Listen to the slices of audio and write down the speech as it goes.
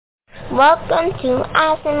Welcome to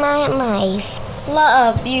Us in My Life.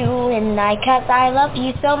 Love you and cause I love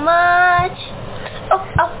you so much. Oh,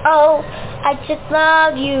 oh, oh, I just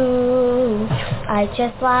love you. I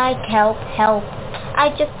just like help. I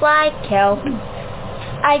just like help.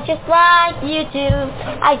 I just like you too.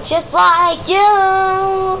 I just like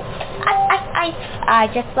you. I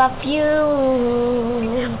just love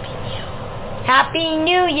you. Happy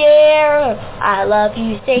New Year! I love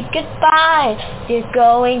you, say goodbye. You're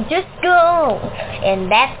going to school,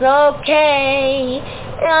 and that's okay.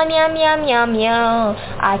 Yum, yum, yum, yum, yum.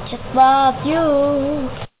 I just love you.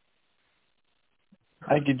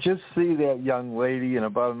 I could just see that young lady in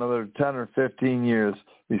about another 10 or 15 years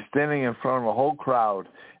be standing in front of a whole crowd,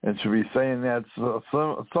 and she'll be saying that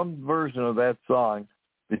some version of that song,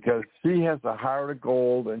 because she has a heart of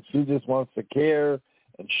gold, and she just wants to care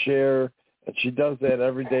and share. And she does that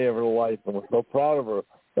every day of her life, and we're so proud of her.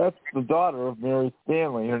 That's the daughter of Mary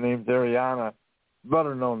Stanley. Her name's Ariana,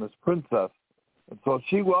 better known as Princess. And so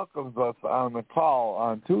she welcomes us on the call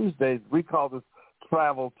on Tuesdays. We call this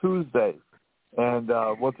Travel Tuesday. And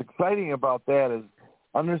what's exciting about that is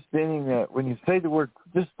understanding that when you say the word,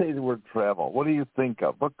 just say the word travel. What do you think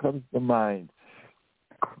of? What comes to mind?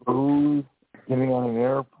 Cruise, getting on an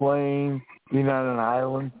airplane, being on an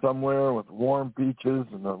island somewhere with warm beaches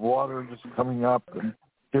and the water just coming up and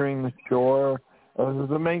hearing the shore.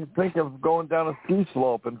 It makes me think of going down a ski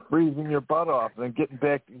slope and freezing your butt off and then getting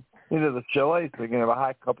back into the chalet so you can have a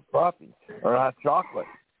hot cup of coffee or hot chocolate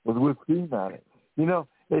with whipped cream on it. You know,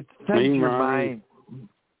 it sets your mind.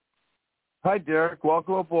 Hi, Derek.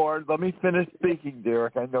 Welcome aboard. Let me finish speaking,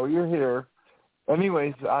 Derek. I know you're here.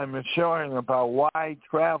 Anyways, I'm sharing about why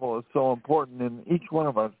travel is so important in each one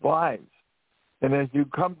of our lives. And as you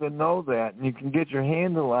come to know that and you can get your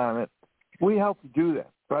handle on it, we help you do that.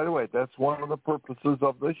 By the way, that's one of the purposes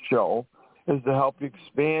of this show, is to help you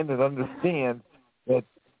expand and understand that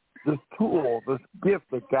this tool, this gift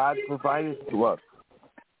that God provided to us,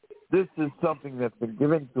 this is something that's been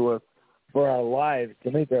given to us for our lives, to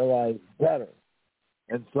make our lives better.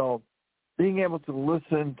 And so being able to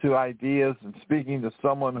listen to ideas and speaking to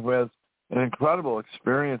someone who has an incredible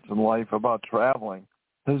experience in life about traveling,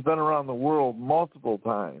 has been around the world multiple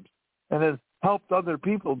times, and has helped other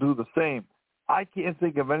people do the same. I can't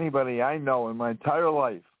think of anybody I know in my entire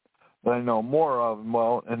life that I know more of,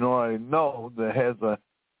 and I know that has a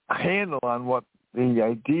handle on what the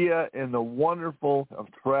idea and the wonderful of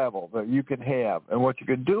travel that you can have and what you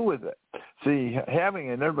can do with it. See, having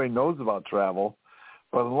it, everybody knows about travel,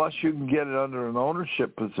 but unless you can get it under an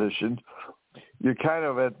ownership position, you're kind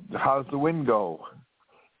of at how's the wind go?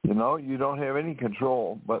 You know, you don't have any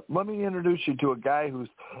control. But let me introduce you to a guy who's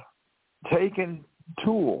taken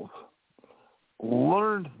tools,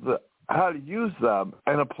 learned how to use them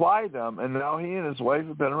and apply them, and now he and his wife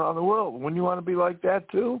have been around the world. Wouldn't you want to be like that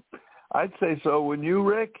too? I'd say so. Wouldn't you,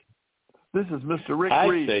 Rick? This is Mr. Rick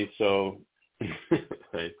Reese. I'd say so.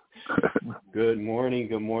 Good morning,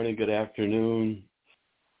 good afternoon,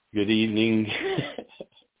 good evening,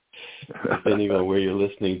 depending on where you're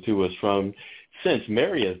listening to us from. Since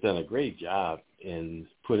Mary has done a great job in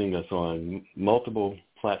putting us on multiple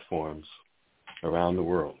platforms around the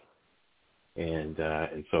world. And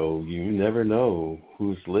so you never know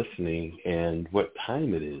who's listening and what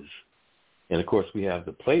time it is. And, of course, we have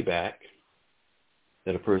the playback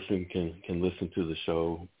that a person can listen to the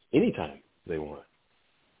show anytime they want.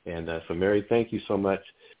 And so, Mary, thank you so much.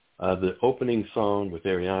 The opening song with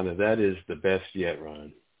Ariana, that is the best yet,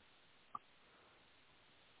 Ron.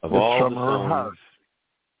 Of all the songs,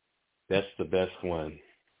 that's the best one.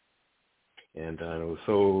 And it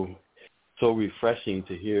was so refreshing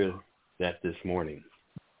to hear that this morning.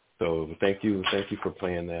 So thank you for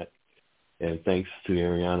playing that. And thanks to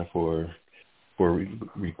Ariana for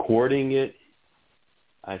recording it.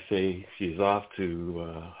 I say she's off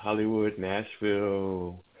to Hollywood,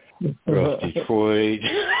 Nashville, Detroit,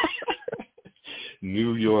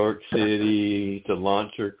 New York City to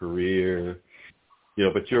launch her career. You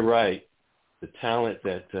know, but you're right. The talent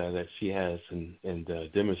that she has and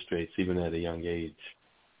demonstrates even at a young age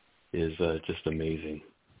is just amazing.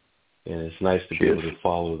 And it's nice to be able to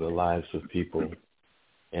follow the lives of people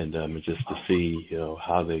and just to see, you know,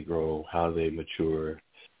 how they grow, how they mature,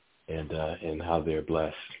 and how they're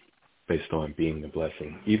blessed based on being a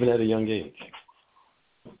blessing, even at a young age.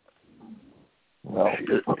 Well,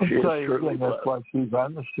 I'll tell you again, that's why she's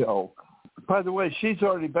on the show. By the way, she's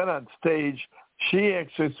already been on stage. She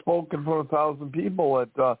actually spoke in front of 1,000 people at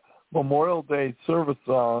Memorial Day service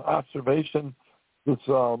observation this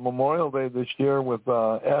Memorial Day this year with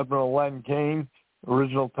Admiral Len Kane,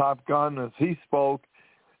 original Top Gun, as he spoke.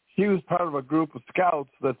 she was part of a group of scouts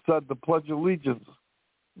that said the Pledge of Allegiance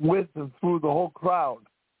with and through the whole crowd.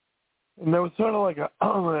 And there was sort of like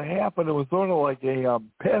when it happened, it was sort of like a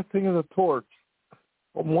passing of the torch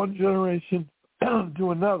from one generation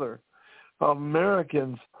to another of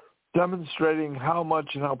Americans demonstrating how much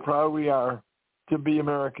and how proud we are to be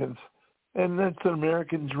Americans. And that's an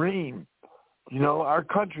American dream. You know, our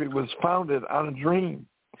country was founded on a dream.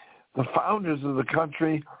 The founders of the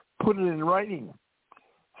country put it in writing.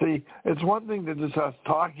 See, it's one thing to just us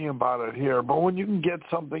talking about it here, but when you can get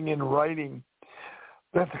something in writing,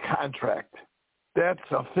 that's a contract. That's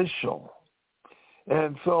official.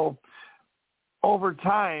 And so over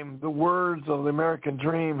time, the words of the American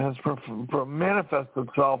dream has manifested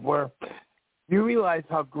itself where you realize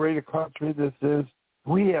how great a country this is.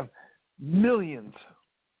 We have millions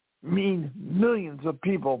of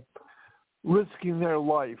people risking their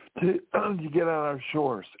life to get on our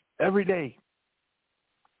shores every day.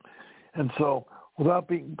 And so, without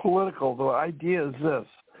being political, the idea is this: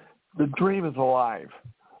 the dream is alive,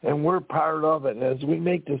 and we're part of it. As we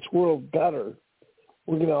make this world better,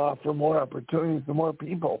 we're going to offer more opportunities to more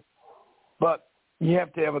people. But you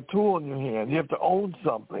have to have a tool in your hand. You have to own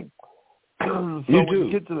something. So when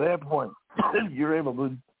you get to that point, you're able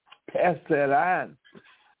to pass that on.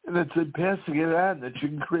 And it's in passing it on that you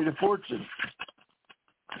can create a fortune.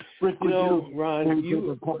 Rick, Ron, you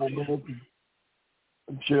a couple minutes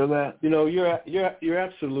and share that. You're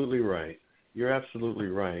absolutely right. You're absolutely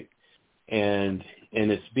right. And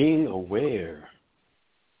it's being aware.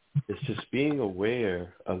 It's just being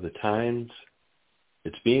aware of the times.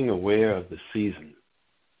 It's being aware of the season.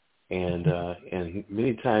 And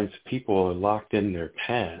many times people are locked in their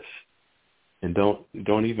past and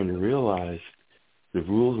don't even realize the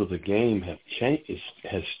rules of the game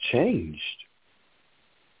has changed.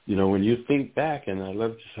 You know, when you think back, and I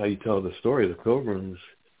love just how you tell the story of the Pilgrims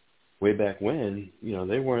way back when, you know,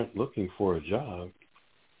 they weren't looking for a job.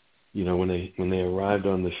 You know, when they arrived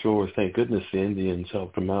on the shore, thank goodness the Indians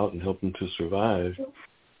helped them out and helped them to survive.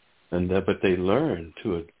 But they learned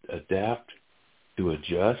to adapt, to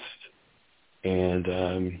adjust,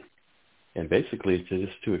 and basically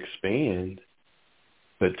to expand.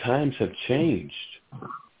 But times have changed.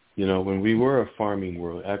 You know, when we were a farming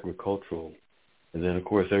world, agricultural, and then of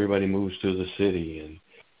course everybody moves to the city,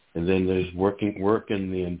 and then there's work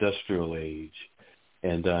in the industrial age,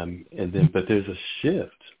 but there's a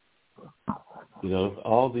shift. You know,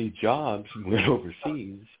 all the jobs went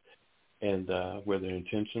overseas, and whether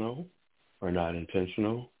intentional or not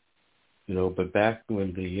intentional, you know, but back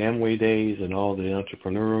when the Amway days and all the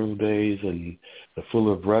entrepreneurial days and the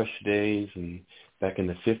Fuller Brush days, and back in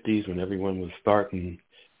the 50s when everyone was starting,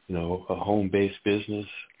 you know, a home-based business,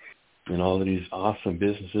 and all of these awesome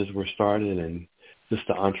businesses were started, and just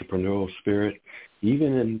the entrepreneurial spirit,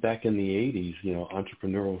 even back in the 80s, you know,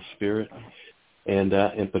 entrepreneurial spirit,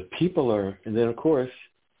 but people are, and then of course,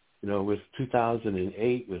 you know, with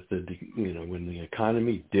 2008, with when the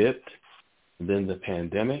economy dipped, and then the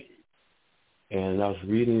pandemic, and I was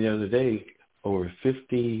reading the other day, over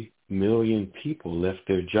 50 million people left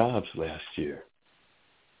their jobs last year.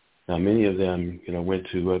 Now, many of them, you know, went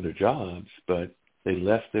to other jobs, but they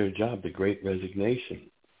left their job. The Great Resignation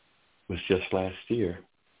was just last year.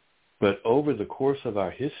 But over the course of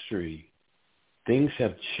our history, things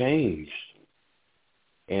have changed.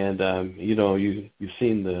 And, you know, you've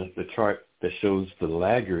seen the chart that shows the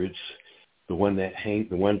laggards, the ones that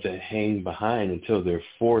hang behind until they're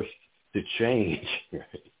forced to change.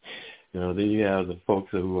 Right? You know, then you have the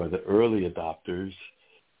folks who are the early adopters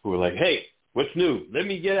who are like, hey, what's new? Let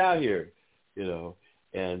me get out here, you know.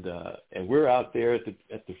 And we're out there at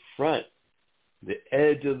the front, the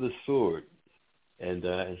edge of the sword, and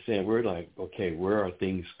saying, we're like, okay, where are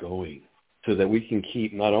things going? So that we can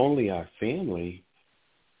keep not only our family,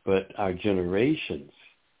 but our generations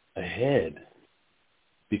ahead.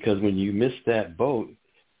 Because when you miss that boat,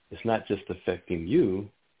 it's not just affecting you,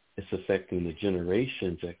 it's affecting the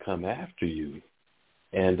generations that come after you.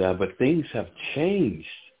 And but things have changed.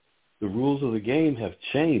 The rules of the game have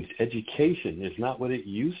changed. Education is not what it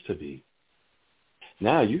used to be.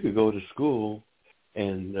 Now you could go to school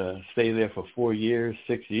and stay there for 4 years,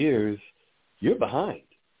 6 years. You're behind.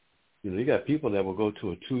 You know, you got people that will go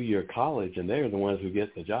to a 2-year college, and they're the ones who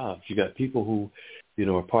get the jobs. You got people who, you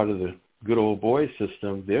know, are part of the good old boy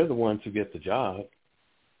system. They're the ones who get the job.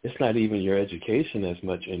 It's not even your education as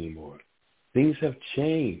much anymore. Things have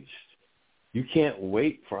changed. You can't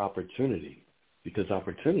wait for opportunity, because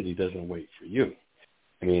opportunity doesn't wait for you.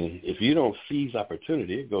 I mean, if you don't seize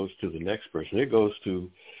opportunity, it goes to the next person. It goes to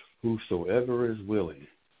whosoever is willing.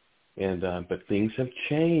 And but things have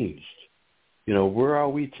changed. Where are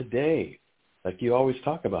we today? Like you always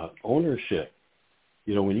talk about, ownership.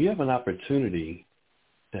 When you have an opportunity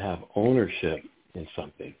to have ownership in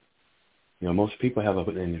something, most people have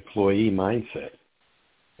an employee mindset,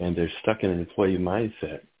 and they're stuck in an employee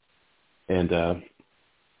mindset. And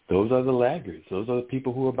those are the laggards. Those are the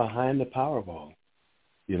people who are behind the Powerball,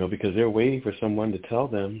 because they're waiting for someone to tell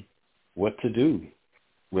them what to do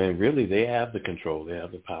when really they have the control, they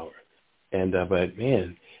have the power. And but,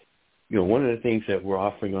 man, one of the things that we're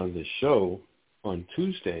offering on this show on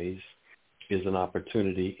Tuesdays is an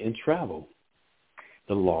opportunity in travel,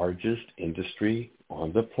 the largest industry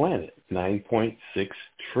on the planet, 9.6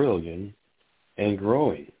 trillion and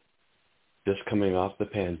growing. Just coming off the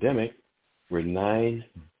pandemic, we're 9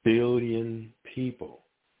 billion people.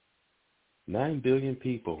 9 billion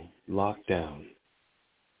people locked down.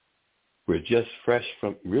 We're just fresh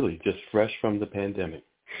from the pandemic.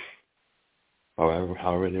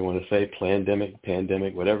 However they want to say,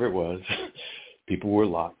 pandemic, whatever it was, people were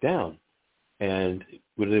locked down. And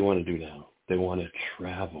what do they want to do now? They want to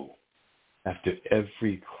travel. After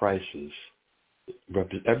every crisis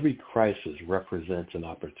represents an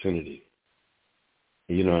opportunity.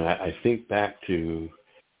 And I think back to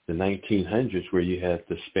the 1900s where you had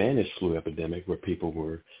the Spanish flu epidemic where people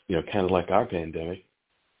were, kind of like our pandemic.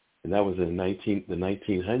 And that was in the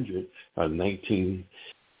 1900s,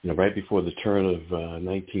 right before the turn of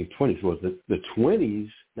 1920s. Well, the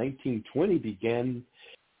 20s, 1920 began,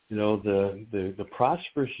 the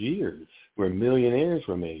prosperous years where millionaires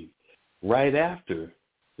were made right after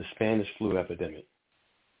the Spanish flu epidemic.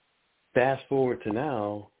 Fast forward to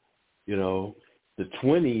now, the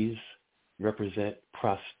 20s represent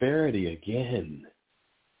prosperity again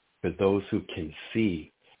for those who can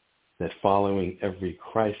see that following every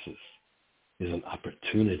crisis is an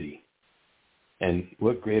opportunity. And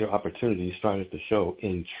what greater opportunity started the show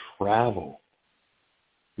in travel.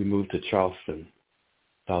 We moved to Charleston,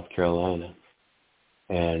 South Carolina,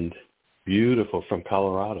 and beautiful from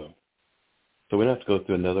Colorado. So we don't have to go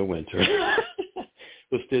through another winter.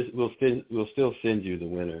 We'll still send you the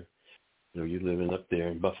winter. You living up there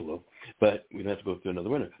in Buffalo, but we don't have to go through another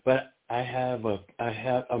winter. But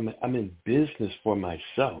I'm in business for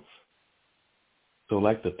myself. So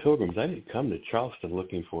like the Pilgrims, I didn't come to Charleston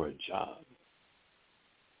looking for a job.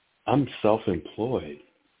 I'm self-employed.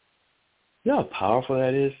 You know how powerful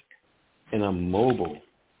that is? And I'm mobile.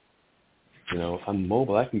 I'm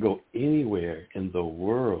mobile. I can go anywhere in the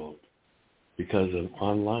world because of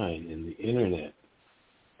online and the internet,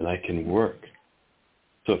 and I can work.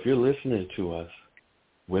 So if you're listening to us,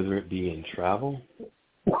 whether it be in travel,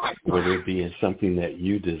 whether it be in something that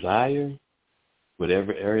you desire,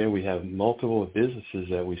 whatever area, we have multiple businesses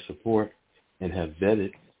that we support and have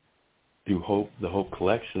vetted through the Hope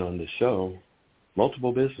Collection on the show,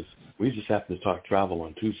 multiple businesses. We just happen to talk travel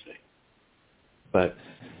on Tuesday. But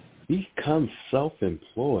become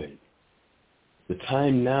self-employed. The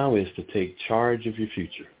time now is to take charge of your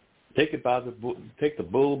future. Take the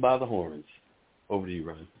bull by the horns. Over to you,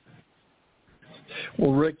 Ron.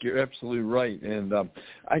 Well, Rick, you're absolutely right. And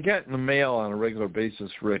I get in the mail on a regular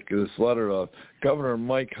basis, Rick, this letter of Governor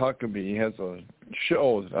Mike Huckabee. He has a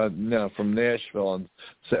show from Nashville on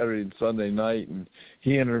Saturday and Sunday night, and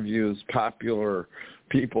he interviews popular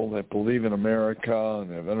people that believe in America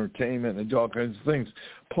and have entertainment and do all kinds of things.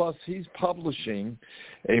 Plus, he's publishing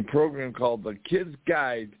a program called The Kid's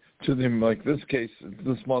Guide to them, like this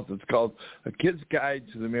month, it's called A Kid's Guide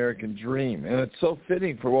to the American Dream. And it's so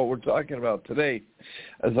fitting for what we're talking about today.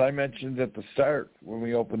 As I mentioned at the start when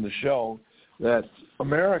we opened the show, that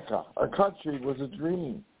America, our country, was a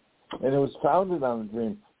dream. And it was founded on a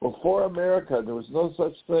dream. Before America, there was no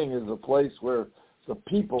such thing as a place where the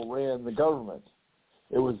people ran the government.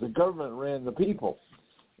 It was the government ran the people.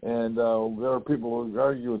 And there are people who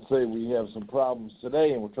argue and say we have some problems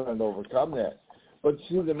today and we're trying to overcome that. But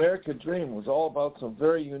see, the American dream was all about some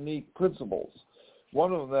very unique principles.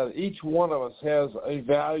 One of them, that each one of us has a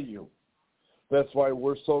value. That's why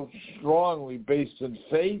we're so strongly based in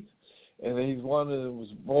faith, and he's one that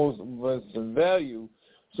was most in value.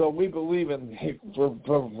 So we believe in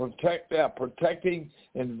protecting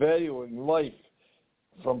and valuing life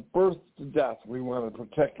from birth to death. We want to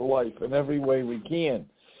protect life in every way we can.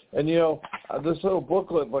 And, this little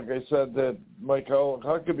booklet, like I said, that Michael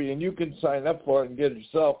Huckabee, and you can sign up for it and get it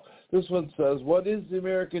yourself. This one says, what is the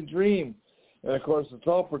American dream? And, of course, it's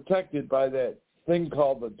all protected by that thing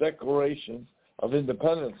called the Declaration of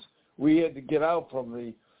Independence. We had to get out from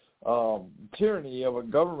the tyranny of a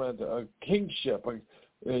government, a kingship.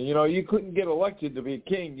 You couldn't get elected to be a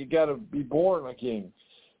king. You got to be born a king.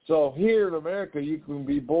 So here in America, you can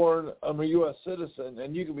be born a U.S. citizen,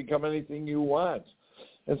 and you can become anything you want.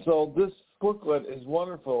 And so this booklet is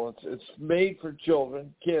wonderful. It's made for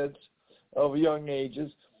children, kids of young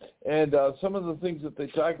ages. And some of the things that they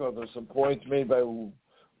talk about, there's some points made by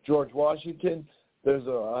George Washington. There's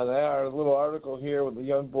a little article here with a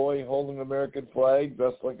young boy holding an American flag,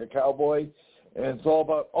 dressed like a cowboy. And it's all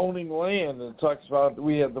about owning land. And it talks about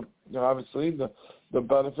we have obviously the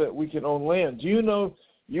benefit we can own land. Do you know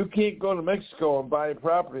you can't go to Mexico and buy a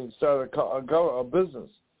property and start a business?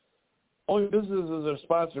 Only businesses are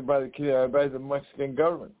sponsored by the Mexican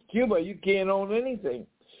government. Cuba, you can't own anything.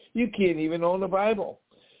 You can't even own a Bible.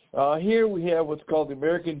 Here we have what's called the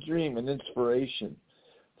American Dream and Inspiration,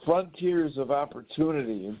 Frontiers of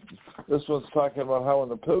Opportunity. This one's talking about how when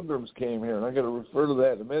the Pilgrims came here, and I'm going to refer to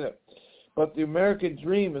that in a minute. But the American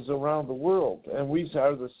Dream is around the world, and we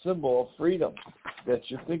are the symbol of freedom that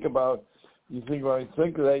you think about. You think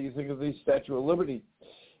of that, you think of the Statue of Liberty.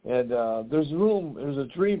 And there's a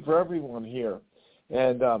dream for everyone here.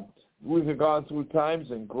 And we've gone through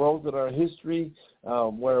times and growth in our history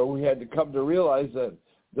where we had to come to realize that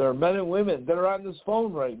there are men and women that are on this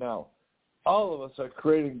phone right now. All of us are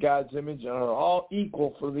created in God's image and are all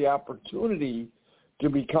equal for the opportunity to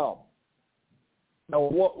become. Now,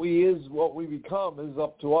 what we become is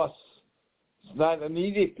up to us. It's not an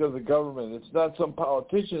edict of the government. It's not some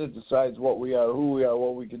politician that decides what we are, who we are,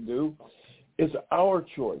 what we can do. It's our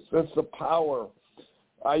choice. That's the power.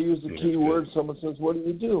 I use the key word. Someone says, what do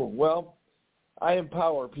you do? Well, I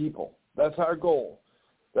empower people. That's our goal.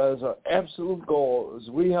 That is our absolute goal, is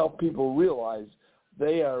we help people realize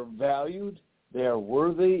they are valued, they are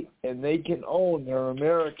worthy, and they can own their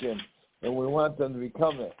American, and we want them to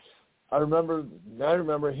become it. I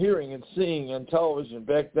remember hearing and seeing on television.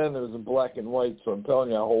 Back then it was in black and white, so I'm telling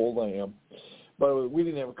you how old I am. But we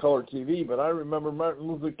didn't have a color TV. But I remember Martin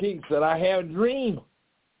Luther King said, I have a dream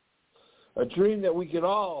that we could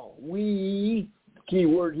all, key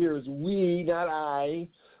word here is we, not I,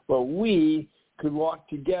 but we could walk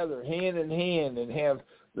together hand in hand and have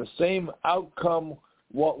the same outcome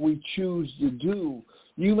what we choose to do.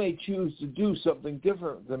 You may choose to do something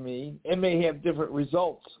different than me and may have different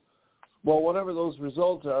results. Well, whatever those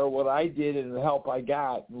results are, what I did and the help I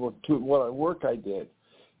got, what work I did.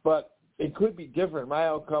 But it could be different. My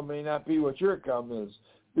outcome may not be what your outcome is.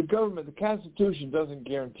 The government, the Constitution doesn't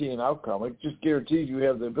guarantee an outcome. It just guarantees you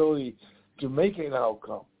have the ability to make an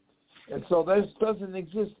outcome. And so this doesn't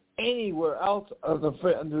exist anywhere else.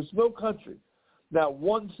 And there's no country, not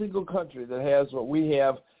one single country that has what we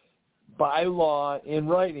have by law in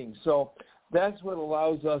writing. So that's what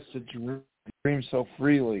allows us to dream so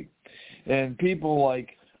freely. And people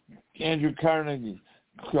like Andrew Carnegie,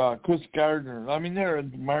 Chris Gardner, there are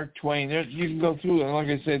Mark Twain. You can go through, and like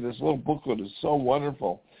I say, this little booklet is so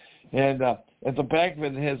wonderful. And at the back of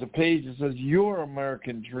it has a page that says, Your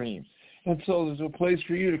American Dream. And so there's a place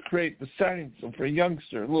for you to create the starting for a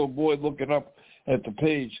youngster, a little boy looking up at the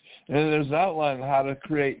page. And there's an outline on how to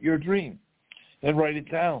create your dream and write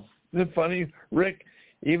it down. Isn't it funny, Rick?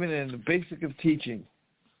 Even in the basic of teaching,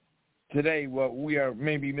 today, what we are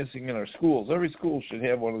maybe missing in our schools, every school should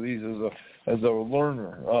have one of these as a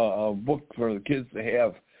learner, a book for the kids to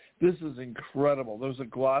have. This is incredible. There's a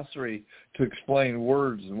glossary to explain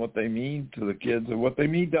words and what they mean to the kids and what they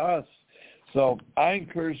mean to us. So I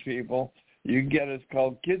encourage people, you can get it. It's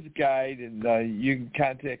called Kids Guide, and you can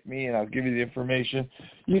contact me, and I'll give you the information.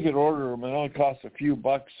 You can order them. It only costs a few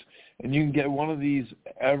bucks, and you can get one of these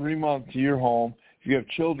every month to your home. If you have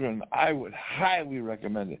children, I would highly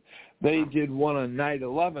recommend it. They did one on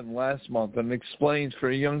 9/11 last month and explains for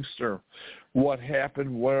a youngster what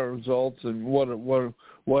happened, what are results, and what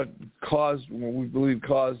caused, what we believe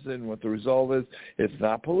caused it, and what the result is. It's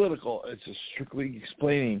not political. It's just strictly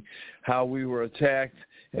explaining how we were attacked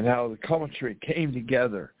and how the country came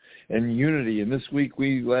together in unity. And last week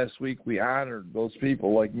we honored those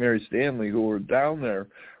people like Mary Stanley who were down there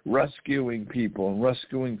rescuing people and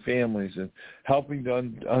rescuing families and helping to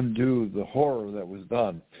undo the horror that was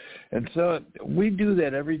done. And so we do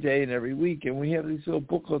that every day and every week, and we have these little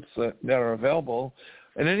booklets that are available,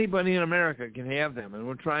 and anybody in America can have them, and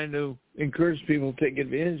we're trying to encourage people to take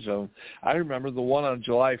advantage of them. I remember the one on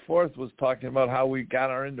July 4th was talking about how we got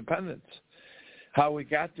our independence, how we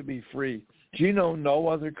got to be free. Do you know no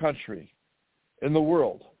other country in the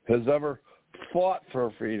world has ever fought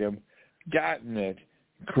for freedom, gotten it,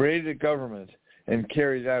 created a government, and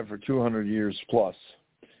carried on for 200 years plus?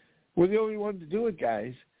 We're the only one to do it,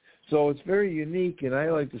 guys. So it's very unique, and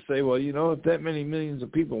I like to say, well, if that many millions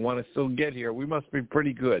of people want to still get here, we must be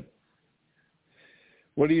pretty good.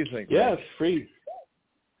 What do you think? Yeah, it's free.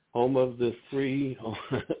 home of the free,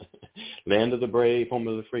 land of the brave, home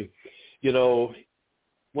of the free. You know,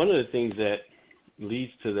 one of the things that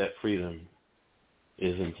leads to that freedom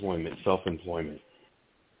is employment, self-employment.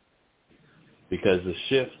 Because the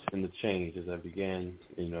shift and the change, as I began,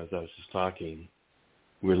 as I was just talking,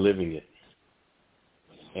 we're living it.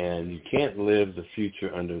 And you can't live the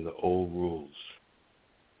future under the old rules.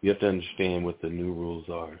 You have to understand what the new rules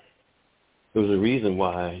are. There was a reason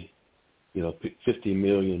why, 50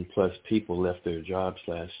 million plus people left their jobs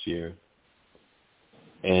last year.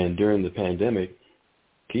 And during the pandemic,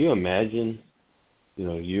 can you imagine,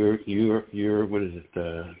 you're what is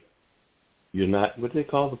it? You're not, what do they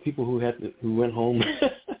call the people who went home?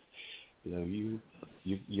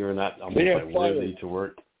 You're not almost like worthy to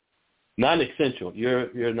work. Non-essential.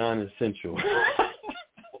 You're non-essential.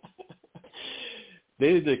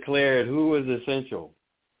 They declared who was essential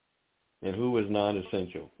and who was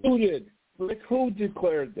non-essential. Who did? Rick, who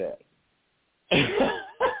declared that?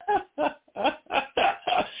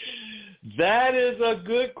 That is a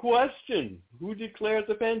good question. Who declared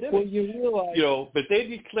the pandemic? Well, you realize, but they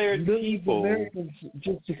declared people. Americans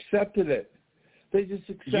just accepted it. They just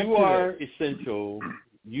accepted it. You are essential.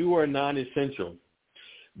 You are non-essential.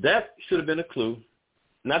 That should have been a clue.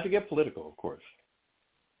 Not to get political, of course.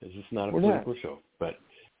 It's just not a political show. But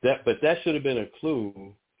that should have been a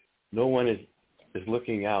clue. No one is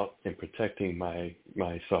looking out and protecting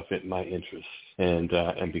myself and my interests. And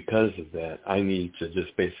because of that, I need to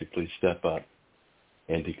just basically step up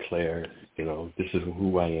and declare, this is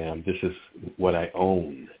who I am. This is what I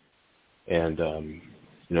own. And,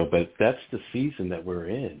 but that's the season that we're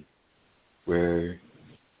in, where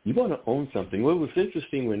you want to own something. Well, it was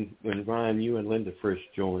interesting when Ryan, you and Linda first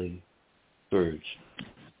joined Surge.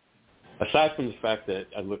 Aside from the fact that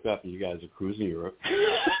I look up and you guys are cruising Europe,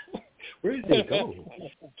 where did they go?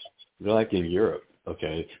 They're like in Europe,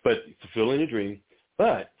 okay, but fulfilling a dream.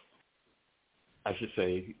 But I should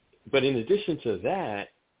say, but in addition to that,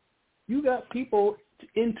 you got people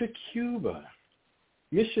into Cuba,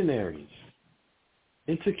 missionaries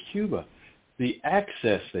into Cuba. The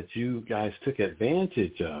access that you guys took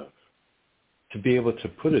advantage of to be able to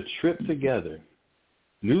put a trip together,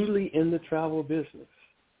 newly in the travel business.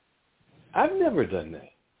 I've never done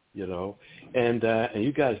that, and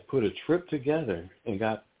you guys put a trip together and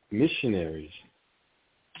got missionaries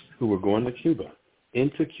who were going to Cuba,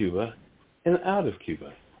 into Cuba, and out of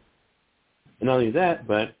Cuba. And not only that,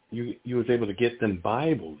 but you was able to get them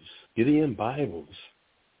Bibles, Gideon Bibles,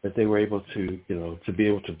 that they were able to, to be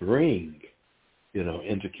able to bring,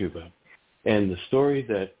 into Cuba. And the story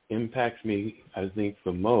that impacts me, I think,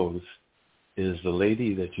 the most is the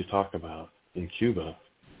lady that you talk about in Cuba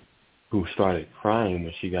who started crying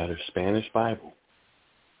when she got her Spanish Bible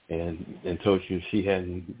and told you she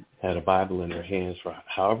hadn't had a Bible in her hands for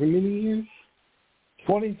however many years?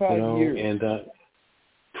 25 years. And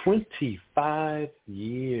 25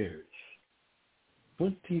 years.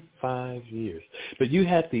 25 years. But you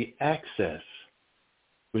had the access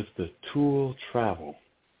with the tool travel,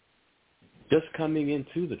 just coming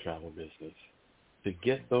into the travel business, to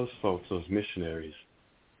get those folks, those missionaries,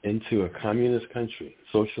 into a communist country,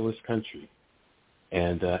 socialist country,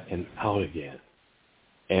 and out again.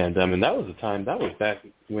 And that was a time, that was back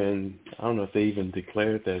when, I don't know if they even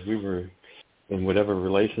declared that we were in whatever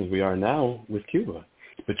relations we are now with Cuba.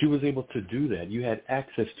 But you was able to do that. You had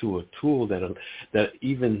access to a tool that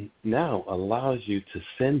even now allows you to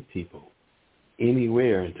send people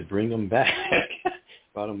anywhere and to bring them back,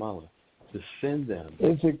 Guatemala, to send them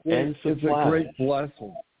and supply. It's a great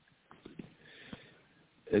blessing.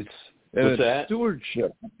 It's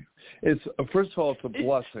stewardship. It's first of all, it's a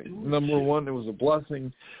blessing. Number one, it was a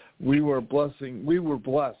blessing. We were blessed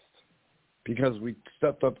because we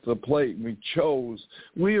stepped up to the plate and we chose.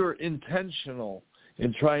 We were intentional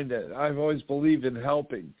in trying to. I've always believed in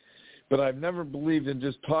helping, but I've never believed in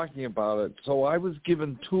just talking about it. So I was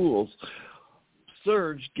given tools.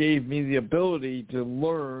 Surge gave me the ability to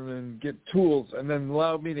learn and get tools and then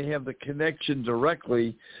allowed me to have the connection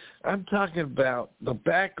directly. I'm talking about the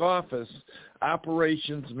back office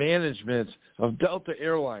operations management of Delta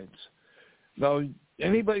Airlines. Now,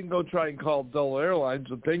 anybody can go try and call Delta Airlines,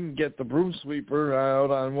 but they can get the broom sweeper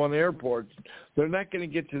out on one airport. They're not going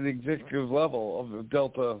to get to the executive level of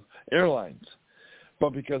Delta Airlines.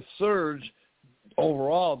 But because Surge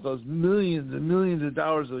overall does millions and millions of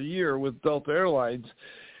dollars a year with Delta Airlines,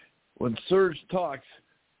 when Surge talks,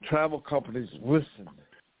 travel companies listen.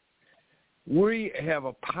 We have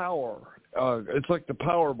a power. It's like the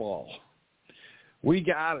Powerball. We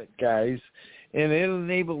got it, guys. And it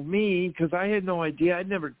enabled me, because I had no idea. I'd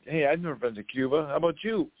never been to Cuba. How about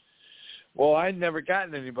you? Well, I'd never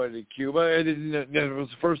gotten anybody to Cuba. It was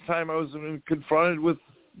the first time I was confronted with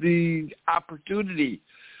the opportunity.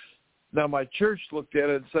 Now, my church looked at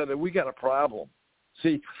it and said, we got a problem.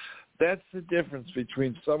 See, that's the difference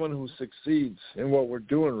between someone who succeeds in what we're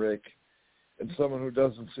doing, Rick, and someone who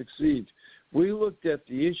doesn't succeed. We looked at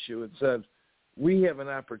the issue and said, we have an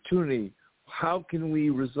opportunity. How can we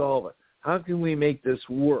resolve it? How can we make this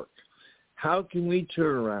work? How can we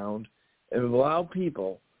turn around and allow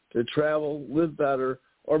people to travel, live better,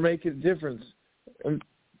 or make a difference? In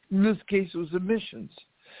this case, it was emissions.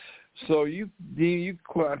 So you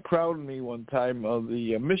crowded me one time of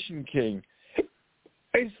the Mission King.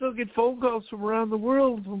 I still get phone calls from around the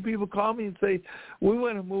world when people call me and say, we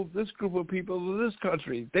want to move this group of people to this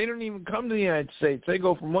country. They don't even come to the United States. They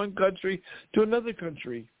go from one country to another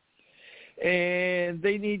country. And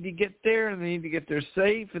they need to get there, and they need to get there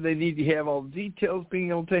safe, and they need to have all the details being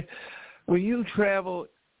able to. When you travel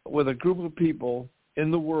with a group of people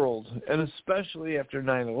in the world, and especially after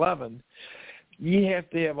 9/11, you have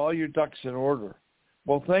to have all your ducks in order.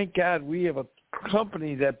 Well, thank God we have a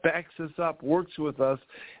company that backs us up, works with us,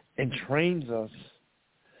 and trains us.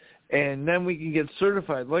 And then we can get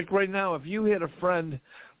certified. Like right now, if you had a friend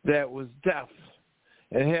that was deaf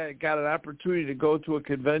and got an opportunity to go to a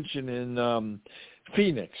convention in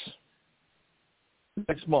Phoenix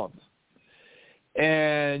next month,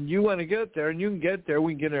 and you want to get there, and you can get there,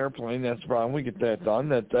 we can get an airplane, that's the problem, we get that done,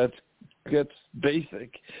 that's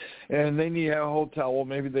basic, and they need a hotel. Well,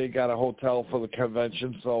 maybe they got a hotel for the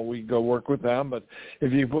convention, so we go work with them, but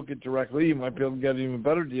if you book it directly, you might be able to get an even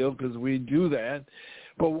better deal because we do that.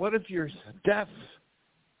 But what if you're deaf?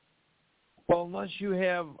 Well, unless you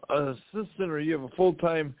have an assistant or you have a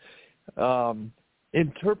full-time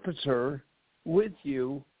interpreter with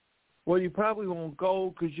you, well, you probably won't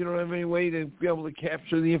go because you don't have any way to be able to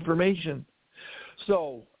capture the information.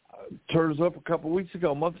 So, turns up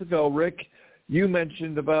a month ago, Rick, you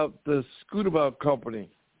mentioned about the Scootabout company.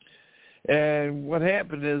 And what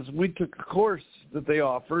happened is we took a course that they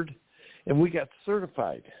offered, and we got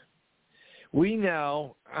certified. We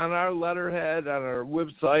now, on our letterhead, on our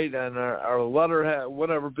website, on our letterhead,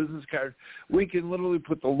 whatever, business card, we can literally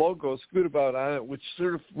put the logo Scootabout on it, which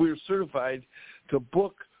we're certified to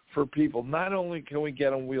book for people. Not only can we get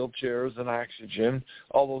them wheelchairs and oxygen,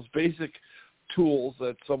 all those basic tools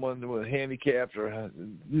that someone with handicapped or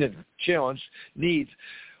challenged needs,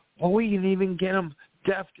 but we can even get them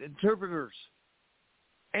deaf interpreters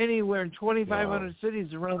anywhere in 2,500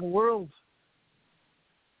 cities around the world.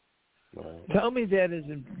 Wow. Tell me that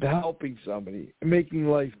isn't helping somebody, making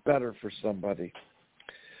life better for somebody.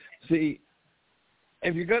 See,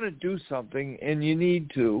 if you're going to do something and you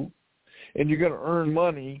need to, and you're going to earn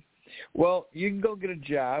money, well, you can go get a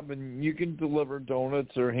job and you can deliver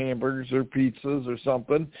donuts or hamburgers or pizzas or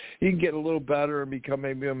something. You can get a little better and become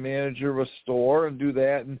maybe a manager of a store and do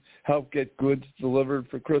that and help get goods delivered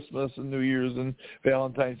for Christmas and New Year's and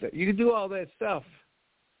Valentine's Day. You can do all that stuff.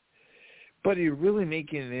 But are you really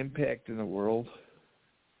making an impact in the world?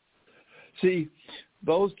 See,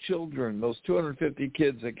 those children, those 250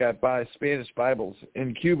 kids that got by Spanish Bibles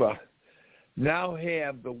in Cuba now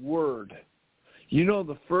have the Word. You know,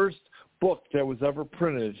 the first book that was ever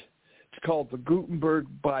printed, it's called the Gutenberg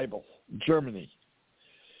Bible, Germany.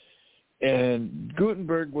 And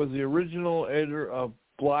Gutenberg was the original editor of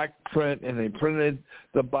block print, and they printed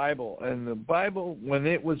the Bible. And the Bible, when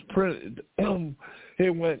it was printed,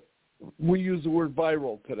 it went, we use the word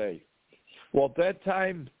viral today. Well, at that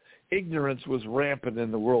time, ignorance was rampant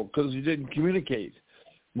in the world because you didn't communicate.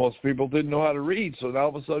 Most people didn't know how to read, so now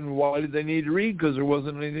all of a sudden, why did they need to read? Because there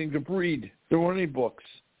wasn't anything to read. There weren't any books.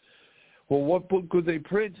 Well, what book could they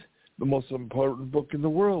print? The most important book in the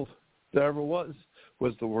world there ever was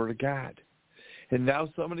the Word of God. And now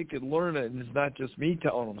somebody could learn it, and it's not just me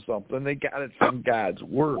telling them something. They got it from God's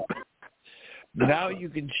Word. Now you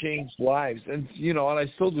can change lives. And, you know, and I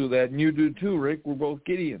still do that, and you do too, Rick. We're both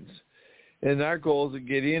Gideons. And our goal as a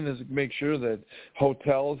Gideon is to make sure that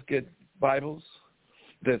hotels get Bibles,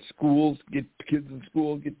 that schools get, kids in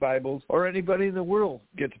school get Bibles, or anybody in the world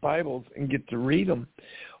gets Bibles and get to read them.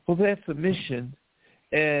 Well, that's a mission.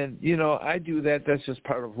 And, you know, I do that. That's just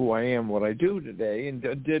part of who I am, what I do today, and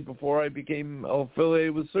did before I became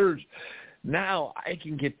affiliated with Surge. Now I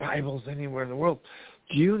can get Bibles anywhere in the world.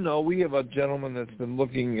 Do you know we have a gentleman that's been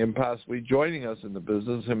looking and possibly joining us in the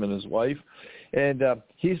business, him and his wife, and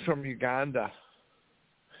he's from Uganda.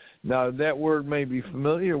 Now, that word may be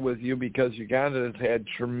familiar with you because Uganda has had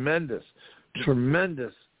tremendous,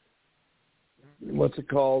 what's it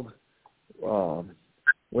called,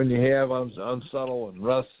 when you have unsubtle and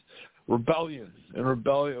rust rebellions and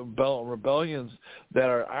rebellions that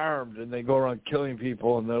are armed, and they go around killing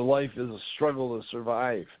people, and their life is a struggle to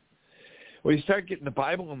survive. Well, you start getting the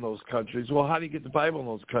Bible in those countries. Well, how do you get the Bible in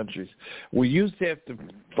those countries? We used to have to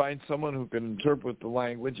find someone who can interpret the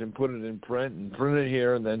language and put it in print and print it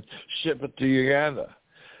here and then ship it to Uganda.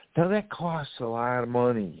 Now, that costs a lot of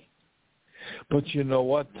money. But you know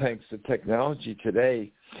what? Thanks to technology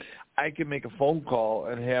today, I can make a phone call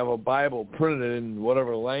and have a Bible printed in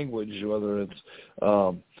whatever language, whether it's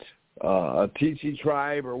a TC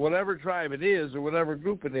tribe or whatever tribe it is or whatever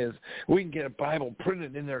group it is. We can get a Bible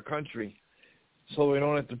printed in their country. So we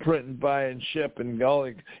don't have to print and buy and ship and all.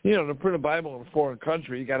 To print a Bible in a foreign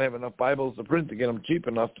country, you got to have enough Bibles to print to get them cheap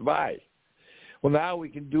enough to buy. Well, now we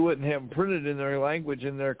can do it and have them printed in their language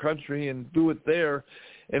in their country and do it there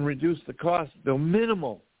and reduce the cost to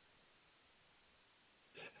minimal.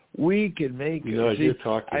 We can make you're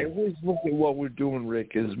talking. I always look at what we're doing,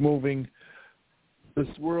 Rick, is moving. This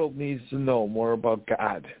world needs to know more about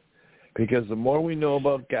God, because the more we know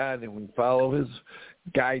about God and we follow His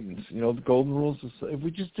guidance, the golden rules. If we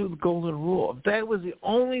just do the golden rule, if that was the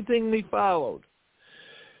only thing we followed,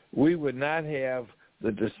 we would not have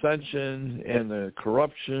the dissension and the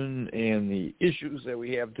corruption and the issues that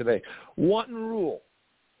we have today. One rule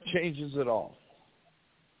changes it all.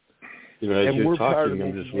 As and you're we're talking, part of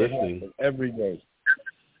I'm just listening. Every day.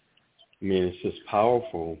 I mean, it's just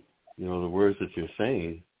powerful, the words that you're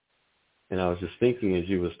saying. And I was just thinking as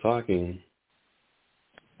you was talking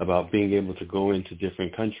about being able to go into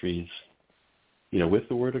different countries, with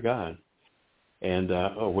the Word of God, and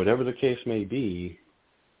or whatever the case may be,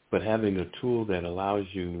 but having a tool that allows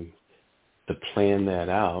you to plan that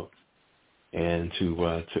out and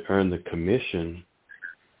to earn the commission,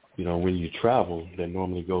 when you travel, that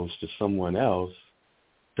normally goes to someone else,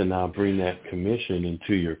 to now bring that commission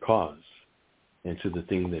into your cause, into the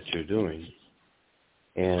thing that you're doing,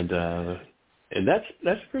 and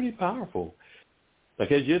that's pretty powerful.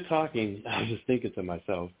 Like, as you're talking, I was just thinking to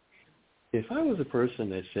myself, if I was a person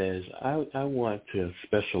that says, I want to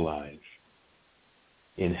specialize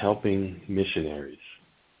in helping missionaries,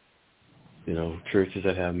 churches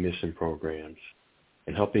that have mission programs,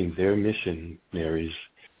 and helping their missionaries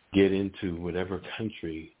get into whatever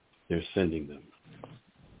country they're sending them,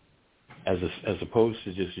 as opposed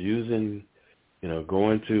to just using,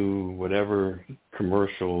 going to whatever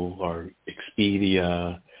commercial or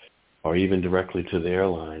Expedia or even directly to the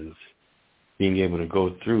airlines, being able to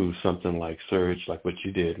go through something like Surge, like what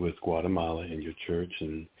you did with Guatemala and your church,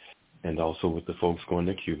 and also with the folks going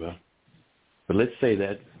to Cuba. But let's say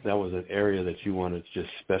that was an area that you wanted to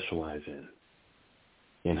just specialize in,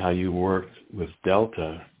 and how you worked with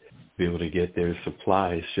Delta to be able to get their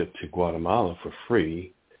supplies shipped to Guatemala for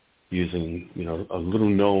free, using, a little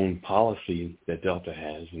known policy that Delta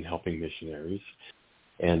has in helping missionaries.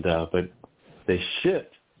 And but they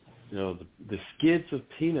shipped, the skids of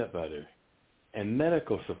peanut butter and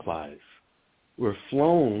medical supplies were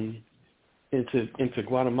flown into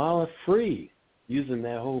Guatemala free, using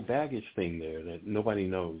that whole baggage thing there that nobody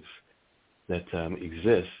knows that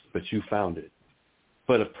exists, but you found it.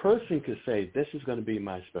 But a person could say, this is going to be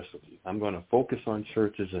my specialty. I'm going to focus on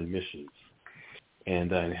churches and missions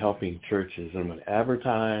and helping churches. I'm going to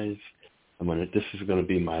advertise. This is going to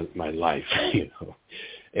be my life,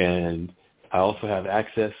 And I also have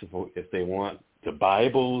access, if they want, to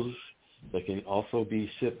Bibles that can also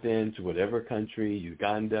be shipped in to whatever country,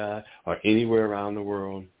 Uganda or anywhere around the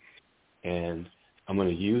world. And I'm going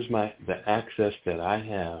to use the access that I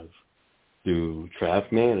have to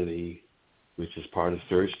Travehumanity, which is part of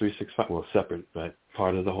Surge 365, well, separate, but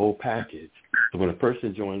part of the whole package. So when a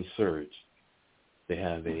person joins Surge, they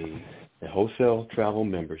have a wholesale travel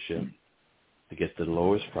membership to get the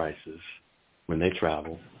lowest prices when they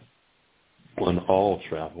travel, on all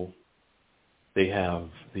travel. They have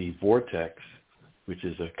the Vortex, which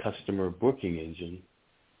is a customer booking engine,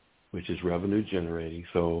 which is revenue generating.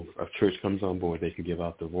 So if a church comes on board, they can give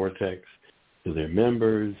out the Vortex to their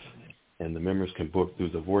members, and the members can book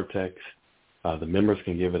through the Vortex. The members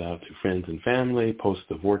can give it out to friends and family, post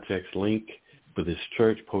the Vortex link for this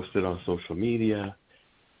church, post it on social media,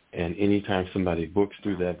 and anytime somebody books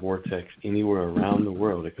through that Vortex anywhere around the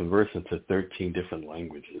world, it converts into 13 different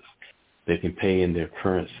languages. They can pay in their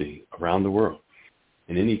currency around the world.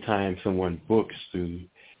 And anytime someone books through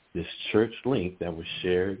this church link that was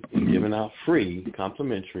shared and given out free,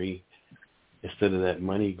 complimentary, instead of that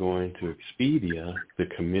money going to Expedia, the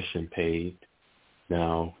commission paid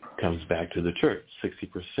now comes back to the church.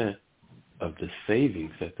 60% of the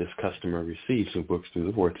savings that this customer receives who books through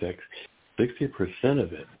the Vortex, 60%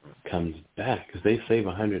 of it comes back because they save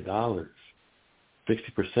 $100.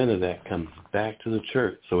 60% of that comes back to the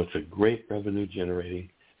church. So it's a great revenue-generating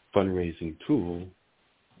fundraising tool,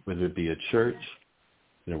 whether it be a church,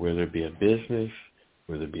 whether it be a business,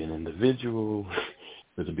 whether it be an individual,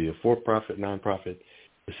 whether it be a for-profit, nonprofit.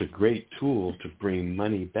 It's a great tool to bring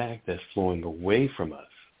money back that's flowing away from us,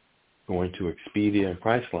 going to Expedia and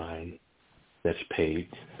Priceline that's paid,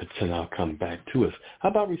 but to now come back to us. How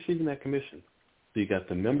about receiving that commission? So you got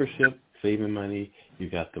the membership, saving money, you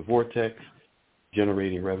got the Vortex,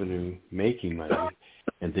 generating revenue, making money,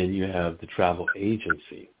 and then you have the travel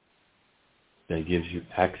agency that gives you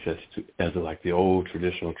access to, as like the old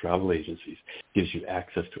traditional travel agencies, gives you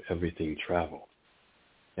access to everything travel.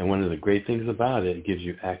 And one of the great things about it, it gives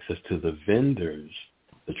you access to the vendors,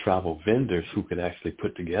 the travel vendors who could actually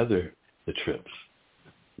put together the trips.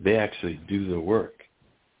 They actually do the work.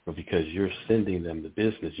 But because you're sending them the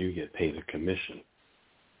business, you get paid a commission.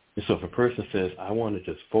 And so if a person says, I want to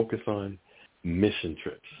just focus on mission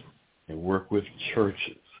trips and work with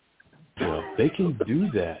churches, they can do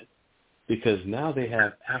that because now they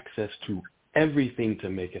have access to everything to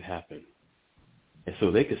make it happen. And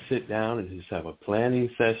so they could sit down and just have a planning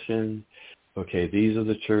session. Okay, these are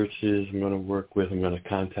the churches I'm going to work with, I'm going to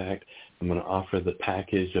contact. I'm going to offer the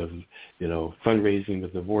package of, fundraising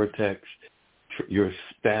with the Vortex, your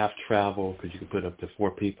staff travel, because you can put up to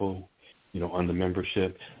 4 people, on the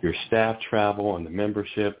membership, your staff travel on the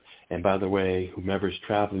membership. And by the way, whomever's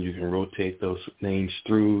traveling, you can rotate those names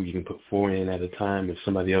through. You can put 4 in at a time. If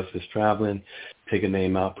somebody else is traveling, take a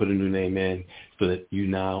name out, put a new name in, so that you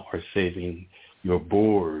now are saving your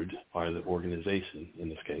board, or the organization in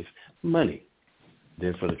this case, money.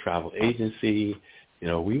 Then for the travel agency,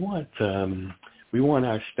 we want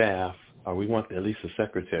our staff, or we want at least a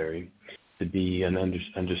secretary, to be an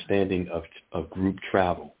understanding of group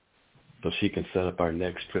travel, so she can set up our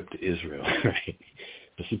next trip to Israel, right?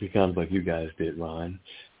 So she becomes, like you guys did, Ron,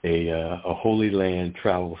 a Holy Land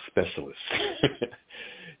travel specialist.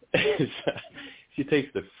 She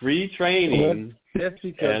takes the free training. That's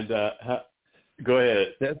because, and go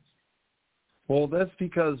ahead. That's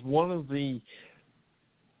because one of the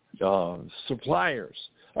suppliers,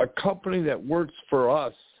 a company that works for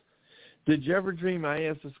us. Did you ever dream? I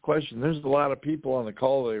asked this question. There's a lot of people on the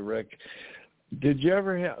call today, Rick. Did you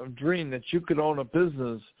ever have a dream that you could own a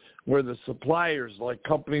business where the suppliers, like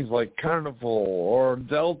companies like Carnival or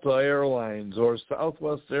Delta Airlines or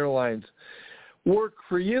Southwest Airlines, work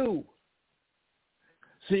for you?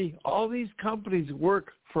 See, all these companies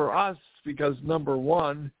work for us because, number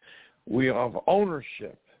one, we have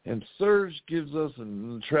ownership. And Surge gives us,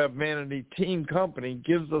 and the Travmanity Team Company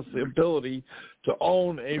gives us the ability to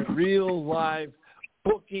own a real live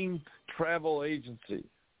booking travel agency.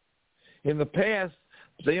 In the past,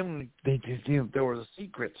 there was a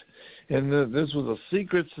secret, and this was a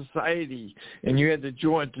secret society, and you had to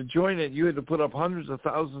join. To join it, you had to put up hundreds of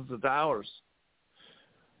thousands of dollars.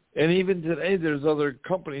 And even today, there's other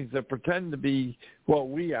companies that pretend to be what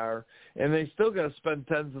we are, and they still got to spend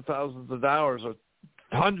tens of thousands of dollars or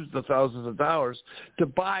hundreds of thousands of dollars to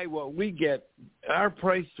buy what we get. Our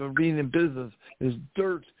price for being in business is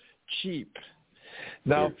dirt cheap.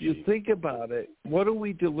 Now, if you think about it, what do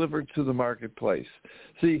we deliver to the marketplace?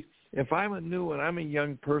 See, if I'm a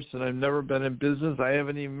young person, I've never been in business,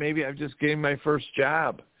 maybe I've just gained my first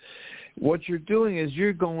job. What you're doing is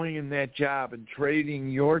you're going in that job and trading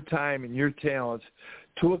your time and your talents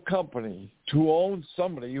to a company who owns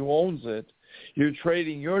somebody who owns it. You're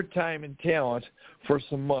trading your time and talent for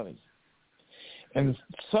some money. And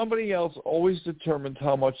somebody else always determines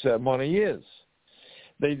how much that money is.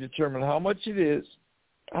 They determine how much it is,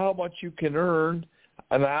 how much you can earn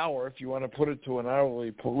an hour, if you want to put it to an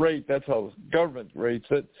hourly rate. That's how the government rates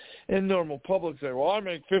it. And normal public say, well, I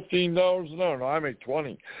make $15 an hour. No, I make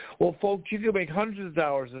 $20. Well, folks, you can make hundreds of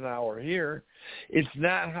dollars an hour here. It's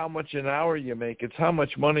not how much an hour you make. It's how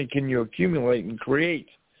much money can you accumulate and create.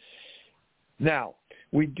 Now,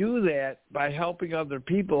 we do that by helping other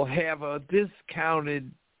people have a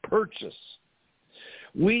discounted purchase.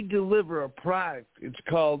 We deliver a product. It's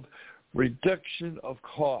called reduction of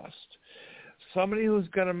cost. Somebody who's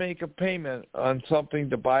going to make a payment on something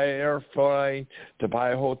to buy an airfare, to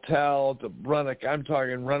buy a hotel, to rent a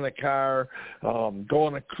car, go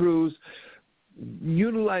on a cruise,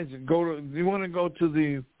 utilize it. You want to go to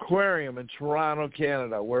the aquarium in Toronto,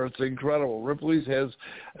 Canada, where it's incredible. Ripley's has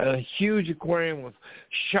a huge aquarium with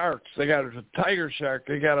sharks. They got a tiger shark.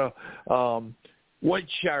 They got a white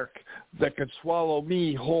shark that could swallow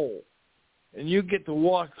me whole. And you get to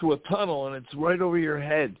walk through a tunnel, and it's right over your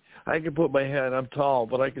head. I can put my head, I'm tall,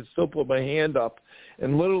 but I can still put my hand up.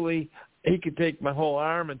 And literally, he could take my whole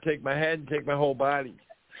arm and take my head and take my whole body.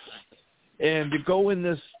 And to go in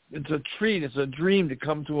this, it's a treat, it's a dream to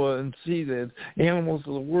come to and see the animals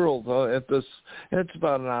of the world at this. It's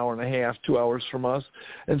about an hour and a half, 2 hours from us.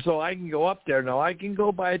 And so I can go up there. Now, I can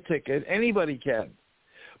go buy a ticket. Anybody can.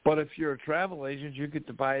 But if you're a travel agent, you get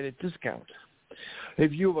to buy it at discount.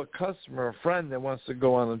 If you have a customer, a friend that wants to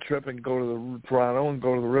go on a trip and go to the Toronto and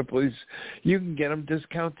go to the Ripley's, you can get them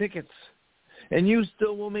discount tickets. And you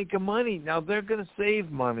still will make money. Now, they're going to save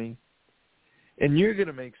money, and you're going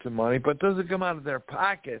to make some money, but does it come out of their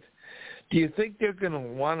pocket? Do you think they're going to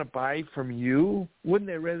want to buy from you? Wouldn't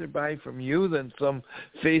they rather buy from you than some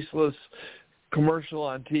faceless commercial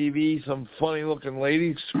on TV, some funny-looking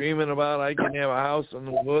lady screaming about, I can have a house in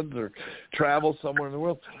the woods or travel somewhere in the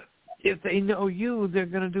world? If they know you, they're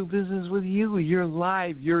going to do business with you. You're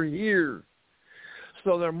live. You're here.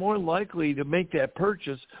 So they're more likely to make that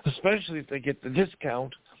purchase, especially if they get the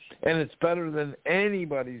discount, and it's better than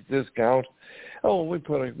anybody's discount. Oh, we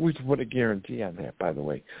put a guarantee on that, by the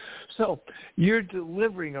way. So you're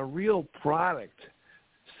delivering a real product,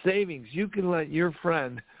 savings. You can let your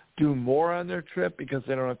friend do more on their trip because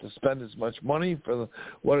they don't have to spend as much money for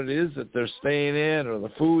what it is that they're staying in or the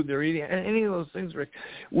food they're eating, any of those things, Rick.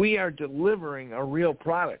 We are delivering a real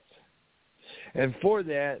product. And for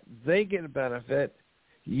that, they get a benefit,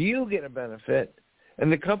 you get a benefit,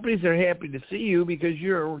 and the companies are happy to see you because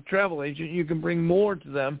you're a travel agent. You can bring more to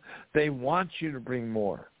them. They want you to bring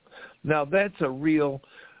more. Now, that's a real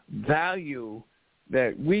value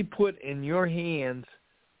that we put in your hands,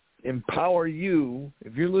 empower you.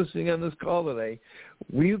 If you're listening on this call today,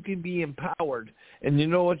 you can be empowered. And you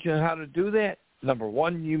know how to do that? Number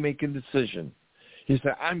one, you make a decision. You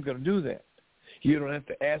say, I'm going to do that. You don't have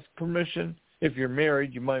to ask permission. If you're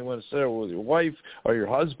married, you might want to settle with your wife or your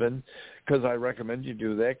husband, because I recommend you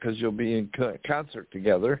do that because you'll be in concert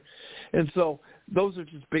together. And so those are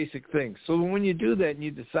just basic things. So when you do that and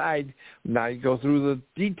you decide, now you go through the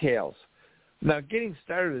details. Now, getting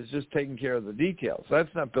started is just taking care of the details.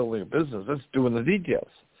 That's not building a business. That's doing the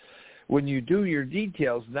details. When you do your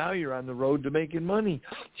details, now you're on the road to making money.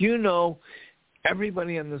 Do you know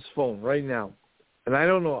everybody on this phone right now, and I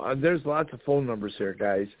don't know, there's lots of phone numbers here,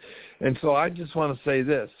 guys, and so I just want to say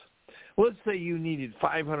this. Let's say you needed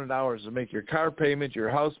 $500 to make your car payment,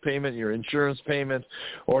 your house payment, your insurance payment,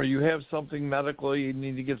 or you have something medical, you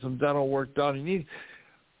need to get some dental work done.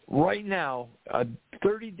 Right now,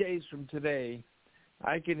 30 days from today,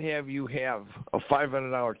 I can have you have a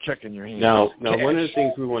 $500 check in your hand. Now, one of the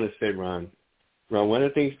things we want to say, Ron, one of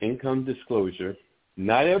the things, income disclosure,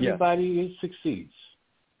 not everybody succeeds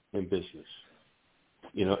in business.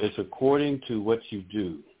 You know, it's according to what you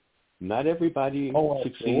do. Not everybody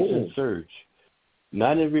succeeds in Surge.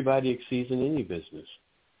 Not everybody succeeds in any business.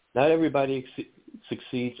 Not everybody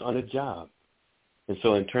succeeds on a job. And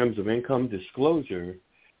so in terms of income disclosure,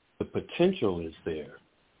 the potential is there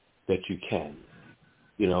that you can.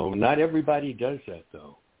 You know, not everybody does that,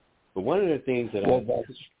 though. But one of the things that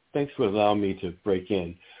thanks for allowing me to break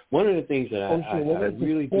in. One of the things that I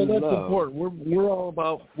really do love. That's important. We're all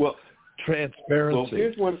about transparency. Well,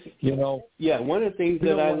 here's one. You know. Yeah, one of the things